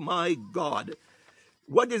 Oh my God,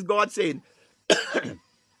 what is God saying?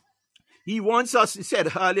 He wants us, he said,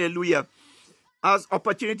 hallelujah, as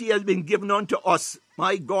opportunity has been given unto us,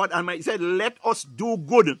 my God, and he said, let us do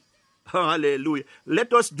good. Hallelujah.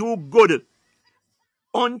 Let us do good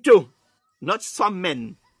unto, not some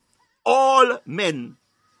men, all men.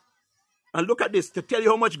 And look at this, to tell you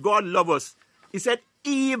how much God loves us. He said,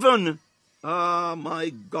 even, oh my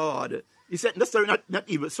God. He said, no, sorry, not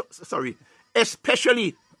even, sorry,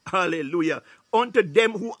 especially, hallelujah, unto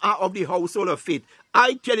them who are of the household of faith.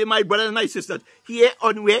 I tell you, my brothers and my sisters, here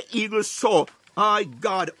on where eagles soar, my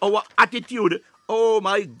God, our attitude, oh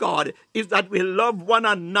my God, is that we love one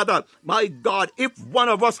another. My God, if one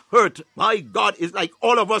of us hurt, my God, is like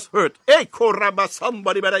all of us hurt. Hey, Koraba,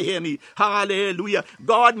 somebody better hear me. Hallelujah.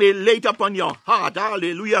 God may lay it upon your heart.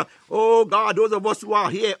 Hallelujah. Oh God, those of us who are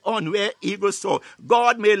here on where eagles soar,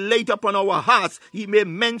 God may lay it upon our hearts. He may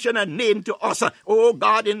mention a name to us. Oh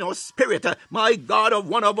God, in our spirit, my God, of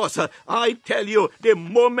one of us. I tell you, the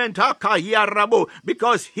moment,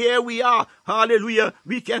 because here we are, hallelujah,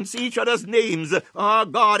 we can see each other's names. Oh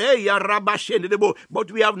God,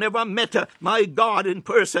 but we have never met, my God, in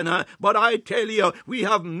person. But I tell you, we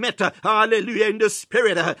have met, hallelujah, in the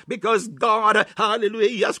spirit, because God, hallelujah,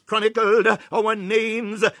 He has chronicled our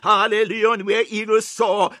names, hallelujah, and where eagles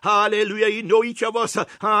soar, hallelujah, He know each of us,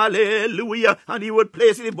 hallelujah, and He would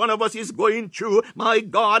place it if one of us is going through, my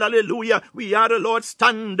God, hallelujah, we are the Lord's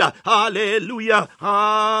stand, hallelujah,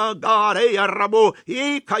 God,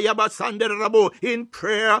 in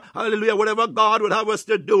prayer, hallelujah, whatever God would have us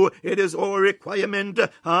to do, it is our requirement,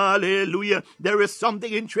 hallelujah. There is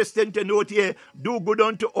something interesting to note here. Do good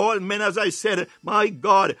unto all men, as I said, my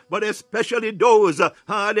God, but especially those,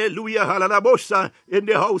 hallelujah, hallelujah, in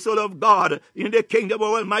the household of God, in the kingdom of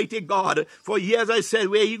Almighty God. For years I said,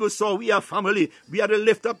 where eagles soar, we are family. We are to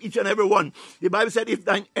lift up each and every one. The Bible said, if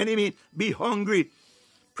thine enemy be hungry,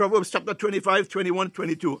 Proverbs chapter 25, 21,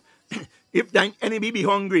 22. If thine enemy be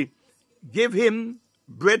hungry, give him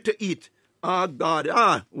bread to eat.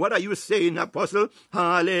 God, what are you saying, Apostle?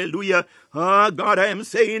 Hallelujah. God, I am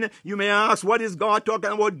saying, you may ask, what is God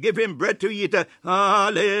talking about? Give him bread to eat.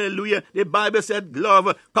 Hallelujah. The Bible said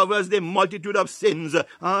love covers the multitude of sins.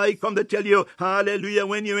 I come to tell you, hallelujah,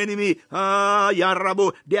 when your enemy,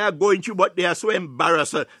 Yarabo, they are going through, but they are so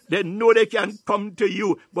embarrassed. They know they can come to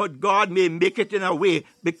you, but God may make it in a way,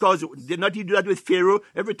 because did not he do that with Pharaoh?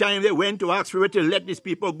 Every time they went to ask Pharaoh to let these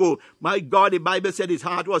people go, my God, the Bible said his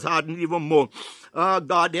heart was hardened even more.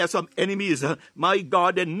 God, there are some enemies, my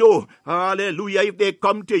God, they know, hallelujah, if they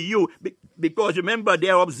come to you, because remember, they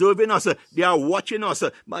are observing us, they are watching us,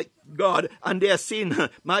 my God, and they are seeing,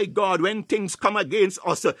 my God, when things come against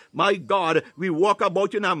us, my God, we walk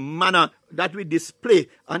about in a manner that we display,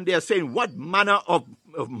 and they are saying, what manner of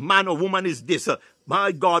man or woman is this?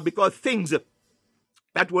 My God, because things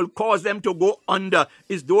that will cause them to go under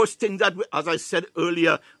is those things that, as I said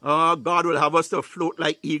earlier, God will have us to float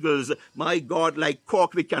like eagles. My God, like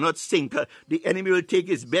cork, we cannot sink. The enemy will take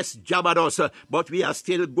his best jab at us, but we are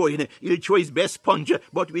still going. He'll show his best punch,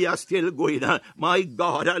 but we are still going. My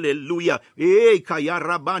God, hallelujah.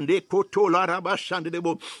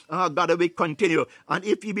 God, we continue. And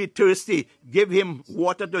if he be thirsty, give him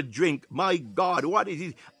water to drink. My God, what is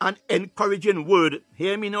it? An encouraging word.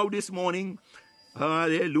 Hear me now this morning.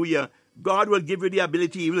 Hallelujah. God will give you the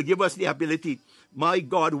ability. He will give us the ability. My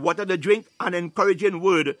God, water to drink, an encouraging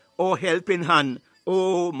word or helping hand.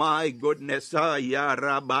 Oh my goodness.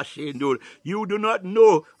 You do not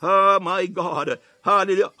know, my God,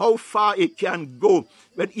 hallelujah, how far it can go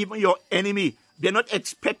when even your enemy, they're not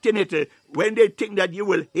expecting it, when they think that you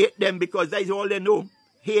will hate them, because that is all they know.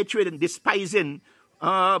 Hatred and despising.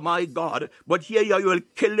 My God. But here you will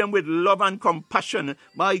kill them with love and compassion.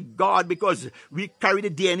 My God, because we carry the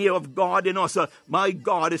DNA of God in us. My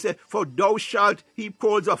God, it said, for thou shalt heap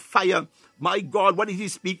coals of fire. My God, what is he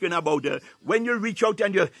speaking about? When you reach out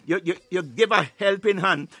and you give a helping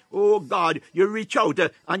hand, oh God, you reach out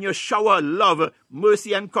and you shower love,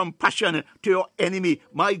 mercy and compassion to your enemy.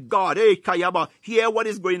 My God, Kayaba, hear what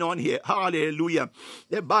is going on here. Hallelujah.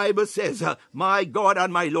 The Bible says, my God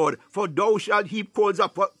and my Lord, for thou shalt heap coals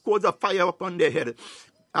of fire upon their head.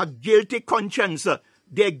 A guilty conscience,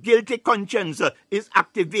 their guilty conscience is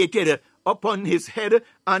activated upon his head,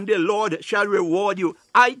 and the Lord shall reward you.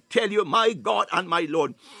 I tell you, my God and my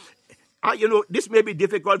Lord, this may be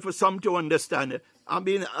difficult for some to understand. I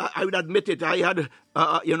mean, I would admit it. I had,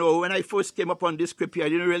 when I first came upon this scripture, I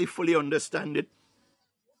didn't really fully understand it.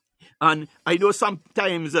 And I know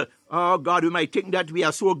sometimes, God, we might think that we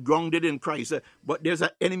are so grounded in Christ, but there's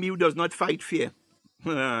an enemy who does not fight fear.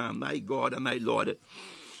 My God and my Lord.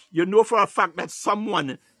 You know for a fact that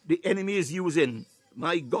someone the enemy is using,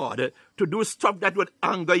 my God, to do stuff that would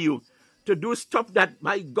anger you, to do stuff that,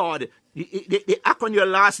 my God, they act on your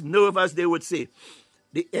last nerve, as they would say.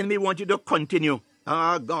 The enemy wants you to continue.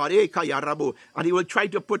 God, and he will try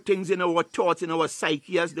to put things in our thoughts, in our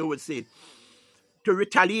psyche, as they would say, to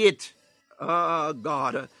retaliate.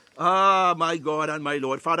 God, my God and my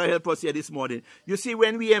Lord. Father, help us here this morning. You see,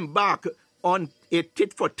 when we embark on a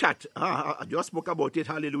tit for tat, I just spoke about it,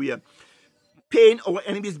 hallelujah, paying our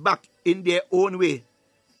enemies back in their own way,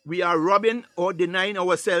 we are robbing or denying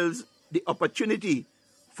ourselves the opportunity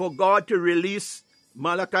for God to release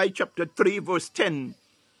Malachi chapter 3 verse 10,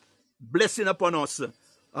 blessing upon us.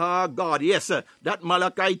 God, yes, that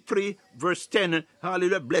Malachi 3 verse 10,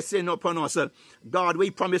 hallelujah, blessing upon us. God, we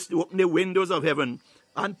promise to open the windows of heaven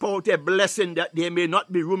and pour out a blessing that there may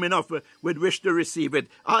not be room enough with which to receive it.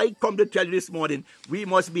 I come to tell you this morning, we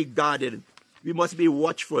must be guarded. We must be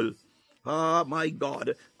watchful. My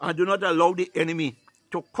God, and do not allow the enemy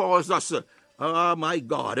to cause us, my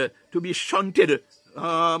God, to be shunted,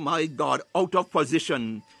 my God, out of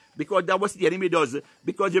position, because that was the enemy does.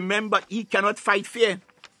 Because remember, he cannot fight fear.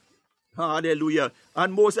 Hallelujah.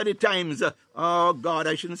 And most of the times, God,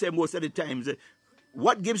 I shouldn't say most of the times,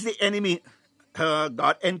 what gives the enemy,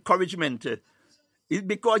 God, encouragement It's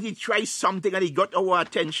because he tried something and he got our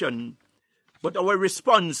attention. But our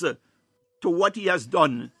response to what he has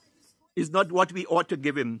done is not what we ought to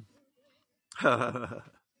give him.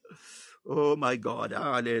 Oh my God,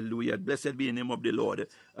 hallelujah. Blessed be the name of the Lord.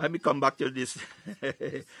 Let me come back to this.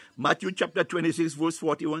 Matthew chapter 26 verse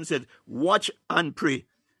 41 says, watch and pray.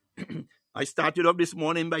 I started off this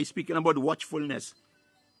morning by speaking about watchfulness.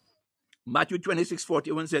 Matthew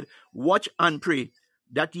 26:41 said, watch and pray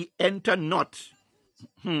that ye enter not.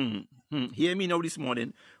 Hear me now this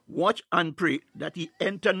morning. Watch and pray that ye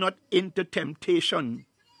enter not into temptation.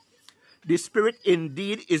 The spirit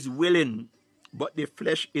indeed is willing, but the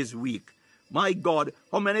flesh is weak. My God,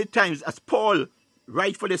 how many times, as Paul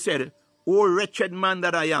rightfully said, O wretched man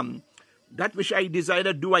that I am, that which I desire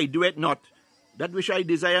to do, I do it not. That which I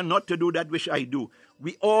desire not to do, that which I do.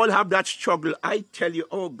 We all have that struggle. I tell you,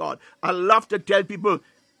 oh God, I love to tell people,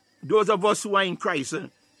 those of us who are in Christ,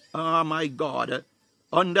 oh my God,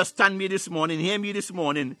 understand me this morning, hear me this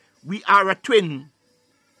morning. We are a twin.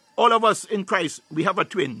 All of us in Christ, we have a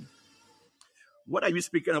twin. What are you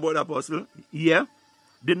speaking about, Apostle? Yeah.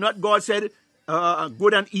 Did not God say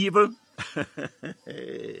good and evil?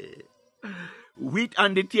 Wheat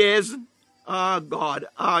and the tares? Ah, God.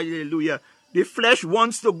 Hallelujah. The flesh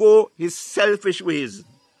wants to go his selfish ways.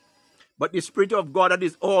 But the Spirit of God that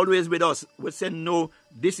is always with us will say, no,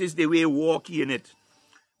 this is the way, walk in it.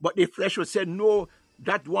 But the flesh will say, no,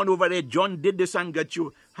 that one over there, John did this and get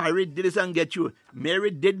you. Harry did this and get you.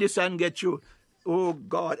 Mary did this and get you. Oh,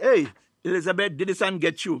 God. Hey, Elizabeth did this and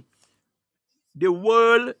get you. The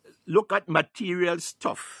world look at material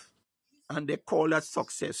stuff and they call that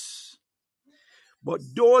success. But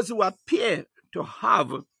those who appear to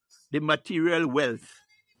have the material wealth,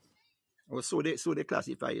 or so they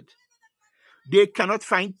classify it, they cannot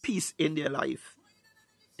find peace in their life.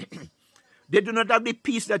 They do not have the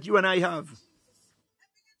peace that you and I have.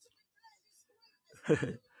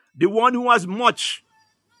 The one who has much,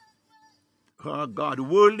 oh God,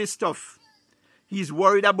 worldly stuff, he's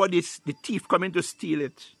worried about the thief coming to steal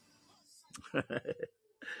it.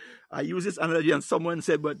 I use this analogy and someone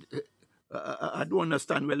said, but I don't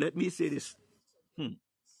understand. Well, let me say this.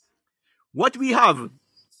 What we have,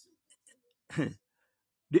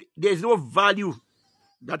 there's no value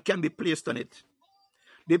that can be placed on it.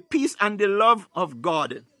 The peace and the love of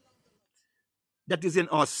God that is in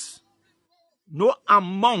us, no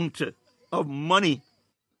amount of money,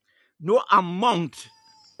 no amount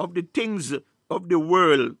of the things of the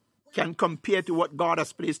world can compare to what God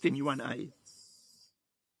has placed in you and I.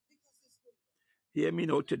 Hear me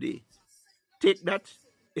now today. Take that,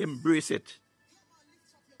 embrace it,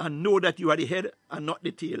 and know that you are the head and not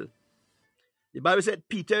the tail. The Bible said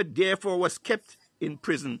Peter therefore was kept in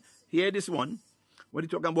prison. Hear this one, when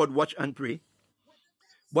he's talking about watch and pray.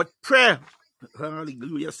 But prayer,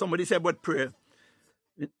 hallelujah, somebody said about prayer.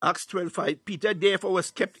 In Acts 12:5, Peter therefore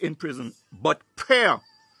was kept in prison, but prayer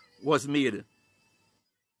was made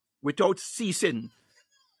without ceasing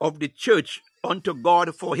of the church unto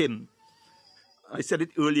God for him. I said it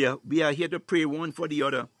earlier, we are here to pray one for the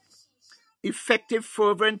other. Effective,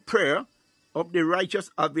 fervent prayer of the righteous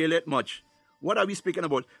availeth much. What are we speaking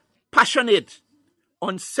about? Passionate,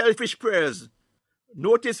 unselfish prayers.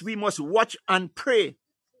 Notice we must watch and pray.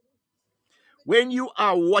 When you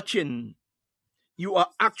are watching, you are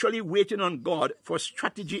actually waiting on God for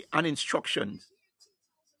strategy and instructions.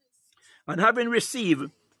 And having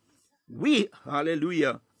received, we,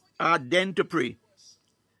 hallelujah, are then to pray.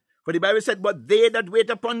 For the Bible said, but they that wait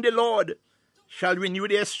upon the Lord shall renew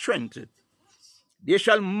their strength. They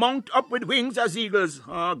shall mount up with wings as eagles.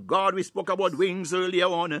 Oh God, we spoke about wings earlier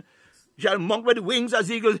on. Shall mount with wings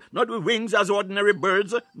as eagles, not with wings as ordinary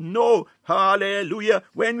birds. No, hallelujah.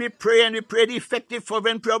 When we pray and we pray the effective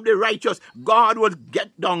fervent prayer of the righteous, God will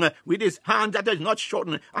get down with his hand that is not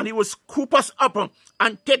shortened, and he will scoop us up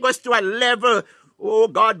and take us to a level, oh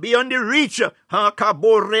God, beyond the reach of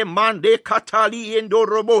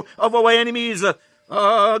our enemies.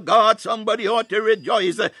 Oh God, somebody ought to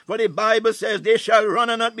rejoice, for the Bible says they shall run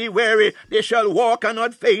and not be weary, they shall walk and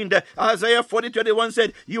not faint. Isaiah 40:21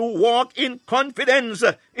 said, you walk in confidence,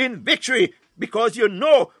 in victory, because you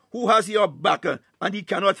know who has your back and he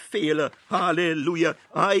cannot fail. Hallelujah.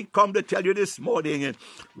 I come to tell you this morning,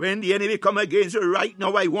 when the enemy come against you right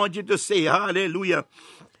now, I want you to say hallelujah,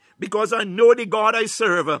 because I know the God I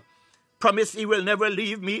serve. Promise he will never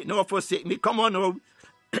leave me nor forsake me. Come on now.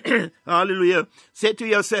 Hallelujah. Say to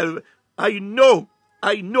yourself, I know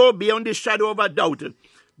beyond the shadow of a doubt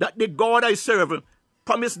that the God I serve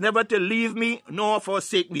promised never to leave me nor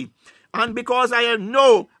forsake me. And because I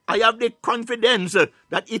know, I have the confidence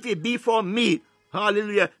that if it be for me,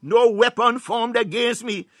 hallelujah, no weapon formed against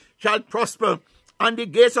me shall prosper, and the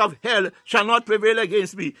gates of hell shall not prevail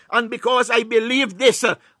against me. And because I believe this,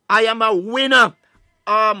 I am a winner.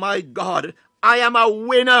 Oh my God, I am a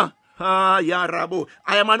winner. I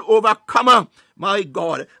am an overcomer, my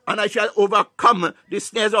God, and I shall overcome the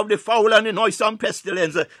snares of the foul and the noisome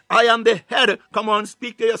pestilence. I am the head. Come on,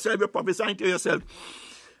 speak to yourself. You're prophesying to yourself.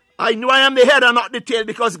 I know I am the head and not the tail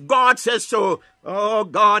because God says so. Oh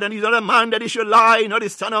God, and he's not a man that he should lie, not the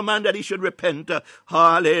son of man that he should repent.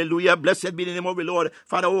 Hallelujah. Blessed be the name of the Lord.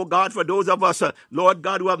 Father, oh God, for those of us, Lord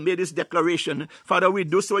God, who have made this declaration, Father, we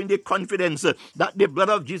do so in the confidence that the blood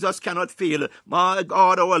of Jesus cannot fail. My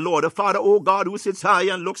God, our Lord. Father, oh God, who sits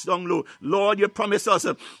high and looks down low. Lord, you promise us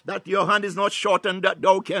that your hand is not shortened that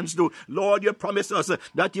thou canst do. Lord, you promise us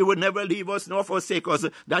that you would never leave us nor forsake us,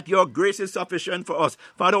 that your grace is sufficient for us.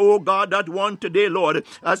 Father, oh God, that one today, Lord,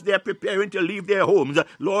 as they're preparing to leave their homes,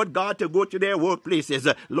 Lord God, to go to their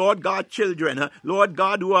workplaces, Lord God, children, Lord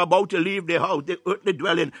God, who are about to leave their house, the earthly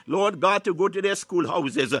dwelling, Lord God, to go to their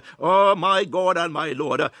schoolhouses, oh my God and my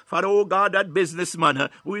Lord, Father, oh God, that businessman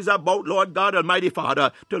who is about, Lord God Almighty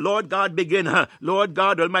Father, to Lord God begin, Lord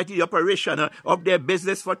God Almighty, the operation of their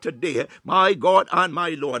business for today, my God and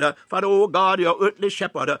my Lord, Father, oh God, your earthly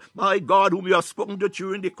shepherd, my God, whom you have spoken to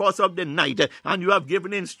during the course of the night, and you have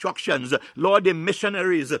given instructions, Lord, the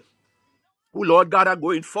missionaries who, Lord God, are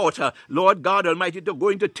going forth, Lord God Almighty, to go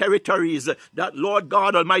into territories that, Lord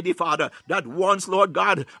God Almighty Father, that once, Lord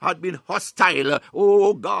God, had been hostile.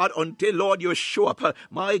 Oh God, until, Lord, you show up.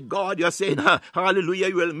 My God, you're saying, hallelujah,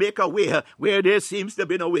 you will make a way where there seems to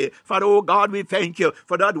be no way. Father, oh God, we thank you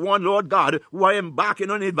for that one, Lord God, who are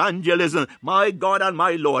embarking on evangelism. My God and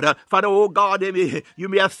my Lord. Father, oh God, you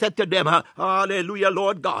may have said to them, hallelujah,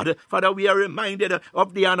 Lord God. Father, we are reminded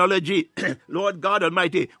of the analogy, Lord God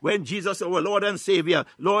Almighty, when Jesus, our Lord and Savior,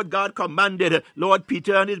 Lord God, commanded, Lord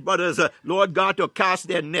Peter and his brothers, Lord God, to cast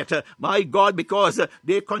their net, my God, because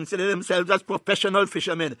they consider themselves as professional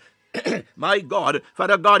fishermen. My God,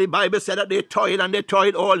 Father God, the Bible said that they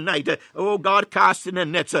toiled all night. Oh God, casting the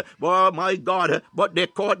nets. Oh my God, but they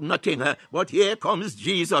caught nothing. But here comes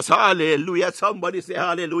Jesus. Hallelujah. Somebody say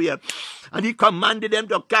hallelujah. And he commanded them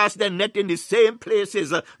to cast their net in the same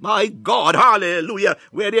places. My God, hallelujah,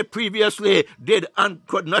 where they previously did and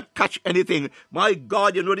could not catch anything. My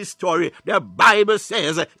God, you know the story. The Bible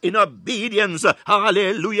says in obedience,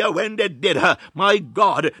 hallelujah, when they did, my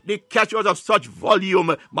God, the catch was of such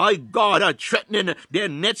volume. My God, are threatening their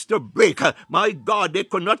nets to break. My God, they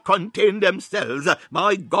could not contain themselves.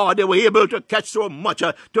 My God, they were able to catch so much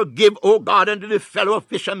to give, oh God, unto the fellow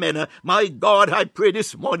fishermen. My God, I pray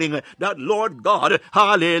this morning that, Lord God,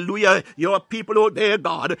 hallelujah, your people, oh there,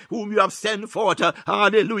 God, whom you have sent forth,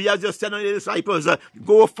 hallelujah, as you sent on the disciples,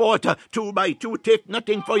 go forth 2 by 2, take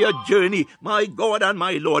nothing for your journey. My God and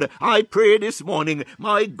my Lord, I pray this morning,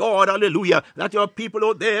 my God, hallelujah, that your people,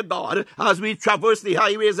 oh there, God, as we traverse the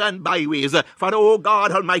highways and byways, Father, oh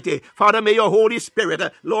God Almighty, Father, may your Holy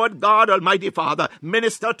Spirit, Lord God Almighty Father,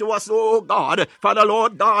 minister to us, oh God, Father,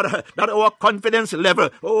 Lord God, that our confidence level,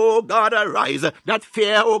 oh God, arise, that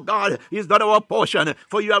fear, oh God, is not our portion,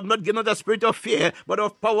 for you have not given us the spirit of fear, but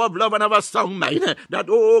of power, of love, and of a sound mind, that,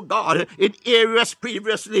 oh God, in areas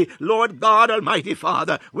previously, Lord God Almighty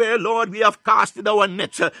Father, where, Lord, we have casted our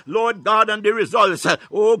nets, Lord God, and the results,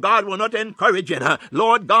 oh God, were not encouraging,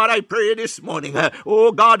 Lord God, I pray this morning,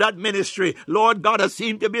 oh God, that ministry, Lord God, has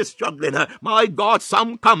seemed to be struggling. My God,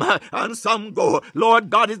 some come and some go. Lord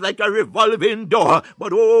God, is like a revolving door.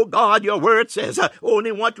 But oh God, your word says,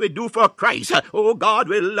 only what we do for Christ, oh God,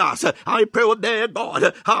 will last. I pray, oh there,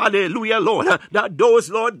 God, hallelujah, Lord, that those,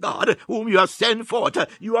 Lord God, whom you have sent forth,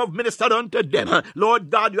 you have ministered unto them. Lord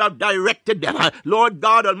God, you have directed them. Lord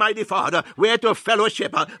God, Almighty Father, where to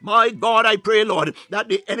fellowship. My God, I pray, Lord, that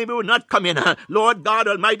the enemy will not come in. Lord God,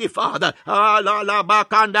 Almighty Father,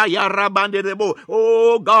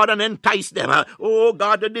 oh God, and entice them. Oh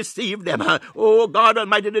God, to deceive them. Oh God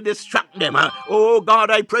Almighty, to distract them. Oh God,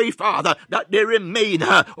 I pray, Father, that they remain,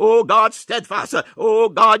 oh God, steadfast. Oh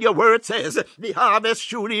God, your word says the harvest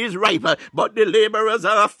surely is ripe, but the laborers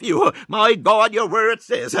are few. My God, your word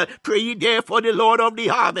says, pray therefore the Lord of the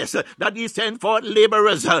harvest that he send forth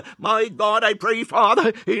laborers. My God, I pray,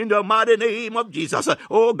 Father, in the mighty name of Jesus.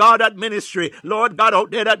 Oh God, that ministry, Lord God,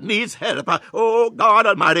 out there that needs help. Oh God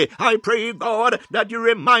Almighty, Almighty, I pray, God, that you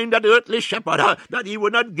remind that earthly shepherd that he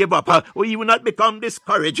would not give up or he would not become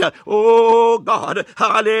discouraged. Oh, God,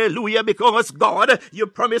 hallelujah, because, God, you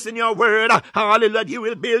promise in your word, hallelujah, that you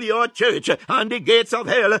will build your church and the gates of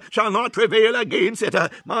hell shall not prevail against it.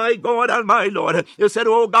 My God and my Lord, you said,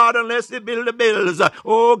 oh, God, unless they build the bills,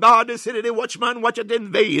 oh, God, the city, the watchman watch it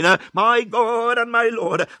in vain. My God and my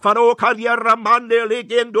Lord, for oh,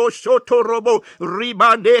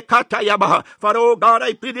 God,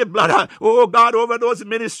 I plead the blood, oh, God, over those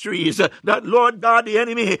ministries that, Lord God, the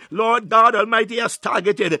enemy, Lord God Almighty, has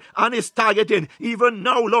targeted and is targeting even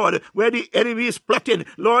now, Lord, where the enemy is plotting,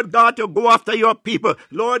 Lord God, to go after your people,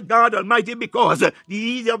 Lord God Almighty, because the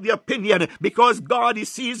ease of the opinion, because God, he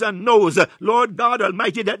sees and knows, Lord God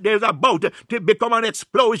Almighty, that there's about to become an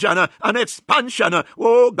explosion, an expansion,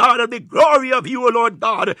 oh God, of the glory of you, Lord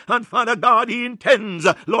God, and Father God, he intends,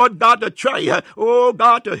 Lord God, to try, oh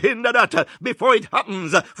God, to hinder that before it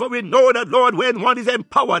happens, for we know that, Lord, when one is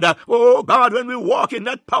empowered, oh God, when we walk in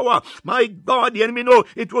that power, my God, the enemy know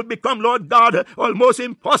it would become, Lord God, almost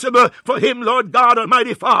impossible for him, Lord God,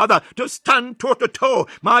 Almighty Father, to stand toe to toe,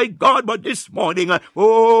 my God, but this morning,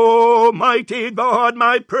 oh mighty God,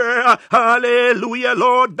 my prayer, hallelujah,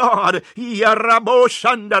 Lord God,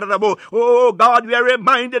 oh God, we are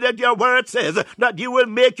reminded that your word says that you will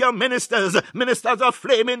make your ministers of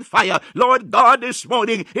flaming fire, Lord God, this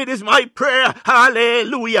morning, it is my prayer,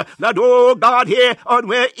 hallelujah, that, oh God, here on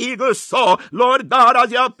where eagles soar, Lord God,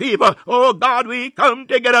 as your people, oh God, we come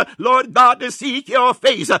together, Lord God, to seek your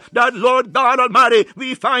face, that, Lord God Almighty,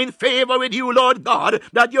 we find favor with you, Lord God,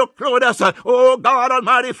 that you clothe us, oh God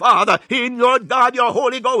Almighty Father, in, Lord God, your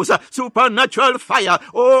Holy Ghost, supernatural fire,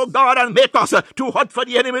 oh God, and make us too hot for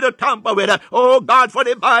the enemy to tamper with, oh God, for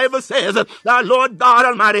the Bible says that, Lord God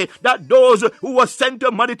Almighty, that those who were sent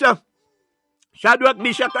to monitor Shadrach,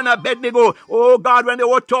 Meshach, and Abednego, oh God, when they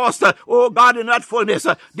were tossed, oh God, in that furnace,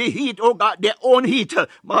 the heat, oh God, their own heat,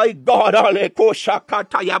 my God, the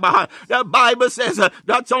Bible says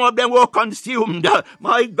that some of them were consumed,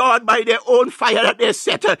 my God, by their own fire that they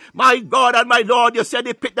set, my God and my Lord, you said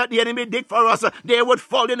the pit that the enemy dig for us, they would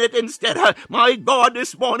fall in it instead, my God,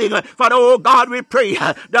 this morning, Father, oh God, we pray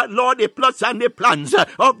that, Lord, the plots and the plans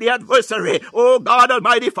of the adversary, oh God,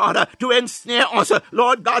 Almighty Father, to ensnare us,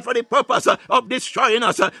 Lord God, for the purpose of destroying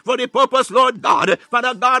us, for the purpose, Lord God,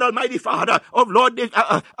 Father God, Almighty Father, of Lord,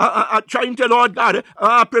 trying to, Lord God,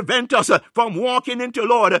 prevent us from walking into,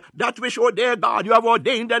 Lord, that which, oh dear God, you have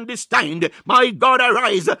ordained and destined. My God,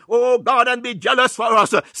 arise, oh God, and be jealous for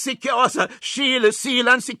us, secure us, shield, seal,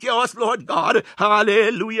 and secure us, Lord God.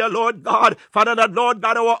 Hallelujah, Lord God, Father, that, Lord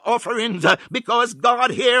God, our offerings, because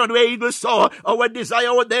God, here on where Eagle saw our desire,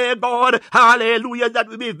 oh dear God, hallelujah, that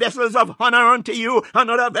we be vessels of honor unto you, and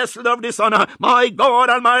not a vessel of dishonor. My God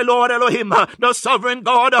and my Lord Elohim, the sovereign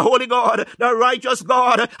God, the holy God, the righteous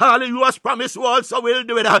God, hallelujah, you has promised you also will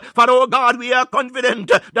do it. For, oh God, we are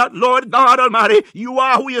confident that, Lord God Almighty, you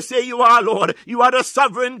are who you say you are, Lord. You are the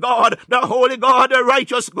sovereign God, the holy God, the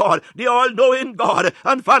righteous God, the all-knowing God.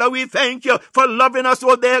 And Father, we thank you for loving us,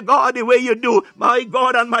 oh dear God, the way you do, my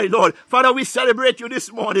God and my Lord. Father, we celebrate you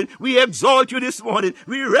this morning. We exalt you this morning.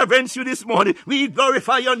 We reverence you this morning. We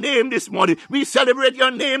glorify your name this morning. We celebrate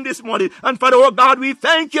your name this morning. And Father, oh God, we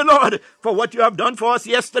thank you, Lord, for what you have done for us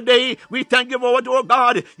yesterday. We thank you for what, oh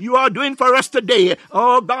God, you are doing for us today.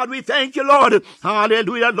 Oh God, we thank you, Lord.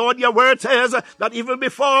 Hallelujah, Lord, your word says that even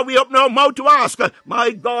before we open our mouth to ask,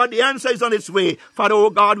 my God, the answer is on its way. Father, oh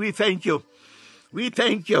God, we thank you. We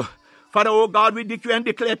thank you. Father, oh God, we decree and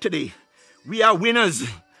declare today, we are winners.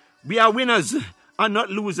 We are winners and not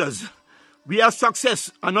losers. We are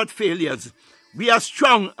success and not failures. We are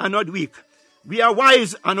strong and not weak. We are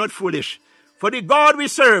wise and not foolish. For the God we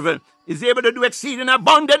serve is able to do exceeding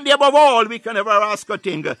abundantly above all we can ever ask or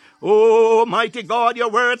think. Oh, mighty God,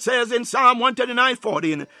 your word says in Psalm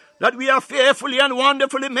 139:14 that we are fearfully and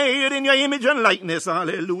wonderfully made in your image and likeness.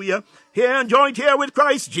 Hallelujah. Here and joined here with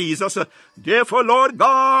Christ Jesus. Therefore, Lord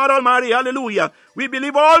God Almighty, hallelujah, we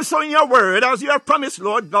believe also in your word as you have promised,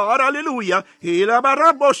 Lord God, hallelujah.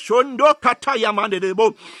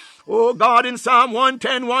 Oh God, in Psalm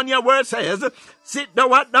 110:1, your word says, sit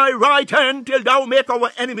thou at thy right hand till thou make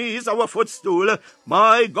our enemies our footstool.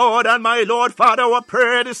 My God and my Lord, Father, our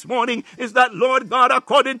prayer this morning is that, Lord God,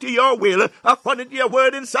 according to your will, according to your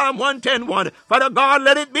word in Psalm 110:1, Father God,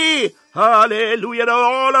 let it be. Hallelujah, that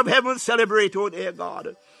all of heaven celebrate, oh dear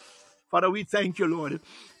God. Father, we thank you, Lord.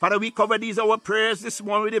 Father, we cover these our prayers this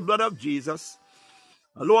morning with the blood of Jesus.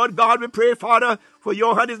 Lord God, we pray, Father, for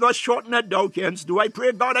your hand is not shortened that thou canst do. I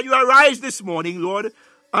pray, God, that you arise this morning, Lord,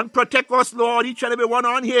 and protect us, Lord, each and every one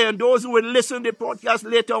on here, and those who will listen to the podcast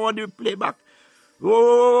later on the playback.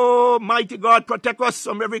 Oh, mighty God, protect us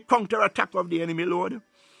from every counter-attack of the enemy, Lord.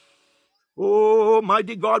 Oh,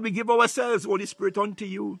 mighty God, we give ourselves, Holy Spirit, unto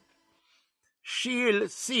you.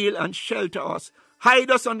 Shield, seal, and shelter us.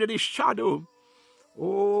 Hide us under the shadow,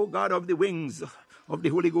 oh God, of the wings of the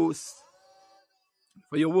Holy Ghost.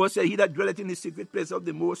 For your word says, he that dwelleth in the secret place of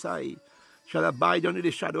the Most High shall abide under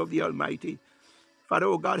the shadow of the Almighty. Father,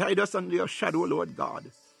 oh God, hide us under your shadow, Lord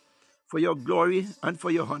God, for your glory and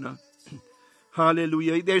for your honor.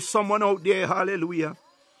 Hallelujah. There's someone out there, hallelujah.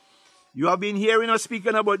 You have been hearing us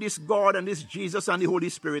speaking about this God and this Jesus and the Holy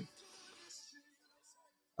Spirit.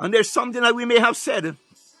 And there's something that we may have said,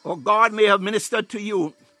 or God may have ministered to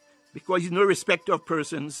you, because he's no respecter of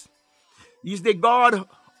persons. He's the God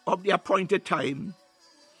of the appointed time.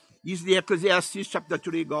 He's the Ecclesiastes chapter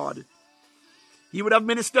 3 God. He would have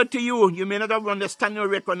ministered to you. You may not have understand or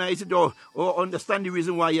recognize it or understand the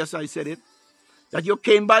reason why, yes, I said it. That you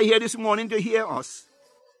came by here this morning to hear us.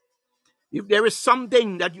 If there is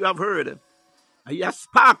something that you have heard, and you have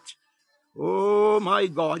sparked, oh my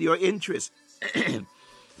God, your interest.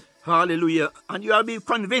 Hallelujah. And you have been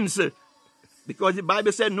convinced, because the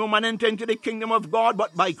Bible said, no man enter into the kingdom of God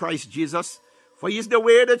but by Christ Jesus. For he is the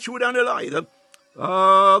way, the truth, and the life.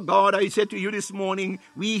 Oh God, I said to you this morning,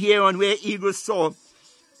 we here on Where Eagles Soar,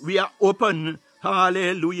 we are open.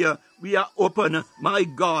 Hallelujah. We are open, my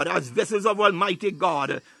God, as vessels of Almighty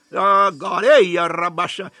God. Oh God, hey,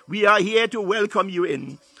 Rabasha, we are here to welcome you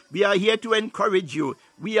in. We are here to encourage you.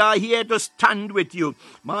 We are here to stand with you.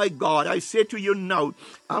 My God, I say to you now,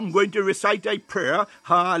 I'm going to recite a prayer.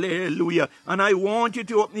 Hallelujah. And I want you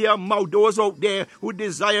to open your mouth, those out there who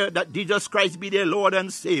desire that Jesus Christ be their Lord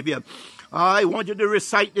and Savior. I want you to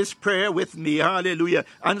recite this prayer with me. Hallelujah.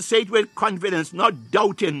 And say it with confidence, not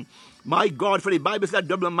doubting. My God, for the Bible says,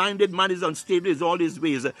 double-minded man is unstable in all his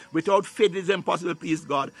ways. Without faith it is impossible to please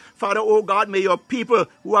God. Father, oh God, may your people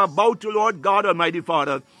who are about to, Lord God Almighty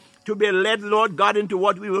Father, to be led, Lord God, into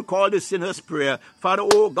what we will call the sinner's prayer. Father,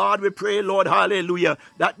 oh God, we pray, Lord, hallelujah,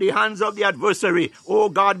 that the hands of the adversary, oh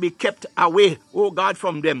God, be kept away, oh God,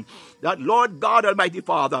 from them. That, Lord God Almighty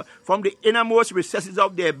Father, from the innermost recesses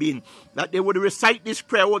of their being, that they would recite this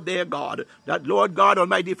prayer, oh their God, that, Lord God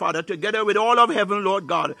Almighty Father, together with all of heaven, Lord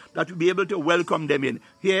God, that we'll be able to welcome them in.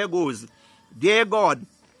 Here goes. Dear God,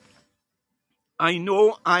 I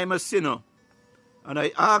know I'm a sinner, and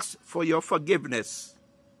I ask for your forgiveness.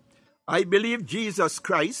 I believe Jesus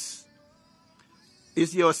Christ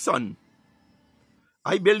is your Son.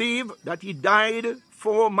 I believe that he died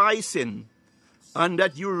for my sin and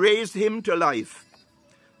that you raised him to life.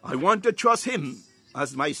 I want to trust him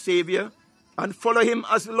as my Savior and follow him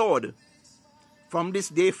as Lord from this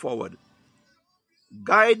day forward.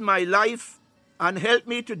 Guide my life and help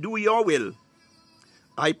me to do your will.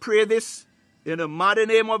 I pray this in the mighty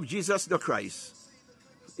name of Jesus the Christ.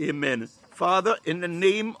 Amen. Father, in the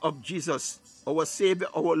name of Jesus, our Savior,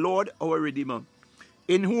 our Lord, our Redeemer,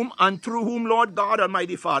 in whom and through whom, Lord God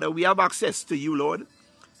Almighty Father, we have access to you, Lord.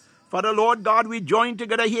 Father, Lord God, we join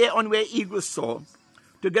together here on Where Eagles Soar,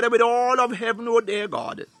 together with all of heaven, oh dear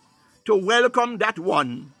God, to welcome that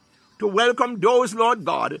one, to welcome those, Lord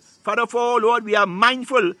God. Father, for Lord, we are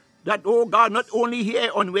mindful that, oh God, not only here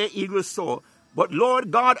on Where Eagles Soar, but Lord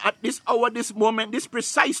God, at this hour, this moment, this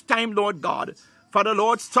precise time, Lord God, Father,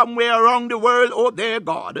 Lord, somewhere around the world, oh dear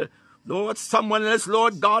God, Lord, someone else,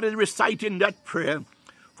 Lord God, is reciting that prayer.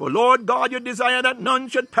 For Lord God, you desire that none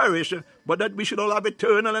should perish, but that we should all have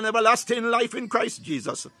eternal and everlasting life in Christ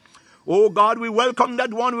Jesus. Oh God, we welcome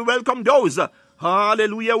that one, we welcome those,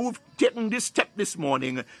 hallelujah, who've taken this step this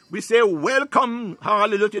morning. We say, welcome,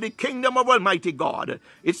 hallelujah, to the kingdom of Almighty God.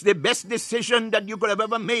 It's the best decision that you could have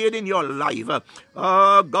ever made in your life.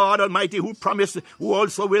 God Almighty, who promised, who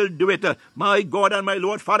also will do it. My God and my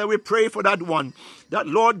Lord, Father, we pray for that one. That,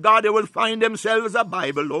 Lord God, they will find themselves a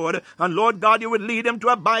Bible, Lord. And, Lord God, you would lead them to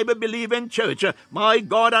a Bible-believing church. My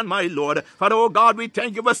God and my Lord. Father, oh God, we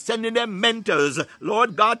thank you for sending them mentors,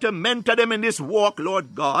 Lord God, to mentor them in this walk,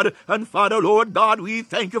 Lord God. And, Father, Lord God, we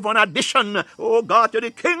thank you for an addition, oh God, to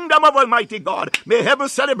the kingdom of Almighty God. May heaven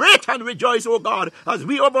celebrate and rejoice, oh God, as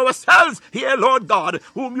we of ourselves here, Lord God,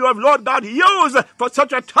 whom you have, Lord God, used for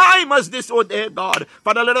such a time as this, oh dear God.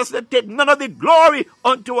 Father, let us take none of the glory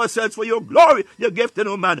unto ourselves, for your glory you give to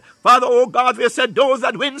no man. Father, oh God, we said those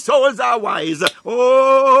that win souls are wise.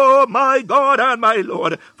 Oh my God and my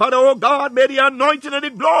Lord. Father, oh God, may the anointing and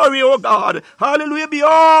the glory, oh God, hallelujah, be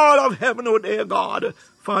all of heaven, oh dear God.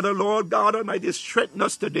 Father, Lord God Almighty, strengthen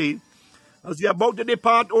us today as we are about to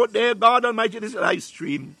depart, oh dear God Almighty, this live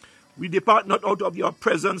stream. We depart not out of your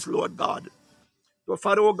presence, Lord God. So,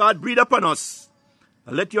 Father, oh God, breathe upon us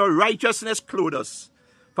and let your righteousness clothe us.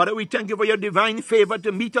 Father, we thank you for your divine favor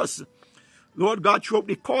to meet us, Lord God, throughout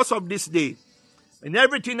the course of this day. And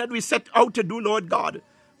everything that we set out to do, Lord God.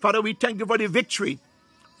 Father, we thank you for the victory.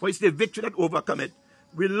 For it's the victory that overcometh.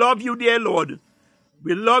 We love you, dear Lord.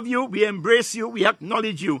 We love you, we embrace you, we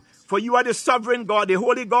acknowledge you. For you are the sovereign God, the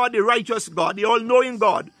holy God, the righteous God, the all-knowing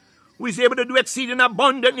God, who is able to do exceeding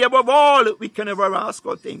abundantly above all we can ever ask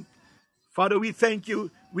or think. Father, we thank you,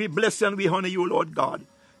 we bless and we honor you, Lord God.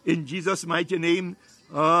 In Jesus' mighty name,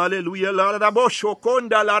 hallelujah.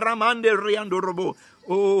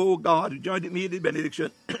 Oh God, join me in the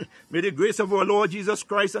benediction. May the grace of our Lord Jesus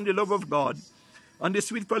Christ and the love of God and the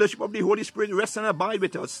sweet fellowship of the Holy Spirit rest and abide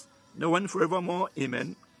with us, now and forevermore.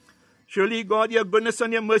 Amen. Surely, God, your goodness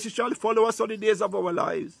and your mercy shall follow us all the days of our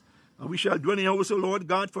lives, and we shall dwell in your house, O Lord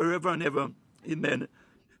God, forever and ever. Amen.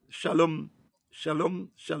 Shalom, shalom,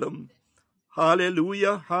 shalom.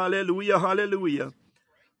 Hallelujah, hallelujah, hallelujah.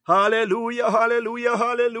 Hallelujah, hallelujah,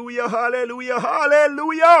 hallelujah, hallelujah,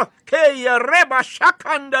 hallelujah. Keya reba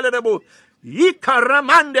shakandalerebo.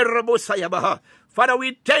 Yikaramande rebo sayabaha. Father,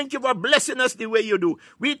 we thank you for blessing us the way you do.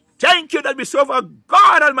 We thank you that we serve a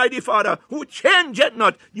God, Almighty Father, who changeth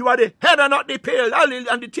not. You are the head and not the tail.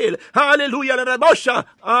 And the tail. Hallelujah.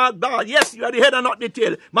 Ah, God, yes, you are the head and not the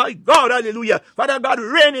tail. My God, hallelujah. Father God,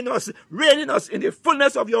 reign in us in the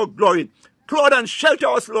fullness of your glory. Clothe and shelter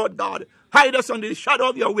us, Lord God. Hide us under the shadow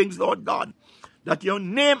of your wings, Lord God. That your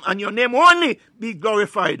name and your name only be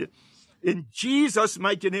glorified. In Jesus'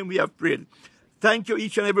 mighty name we have prayed. Thank you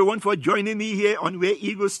each and everyone for joining me here on Where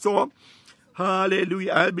Eagles Soar.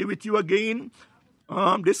 Hallelujah. I'll be with you again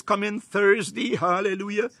this coming Thursday,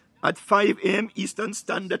 hallelujah, at 5 a.m. Eastern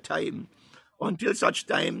Standard Time. Until such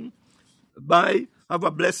time, bye. Have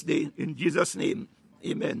a blessed day. In Jesus' name,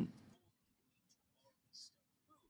 amen.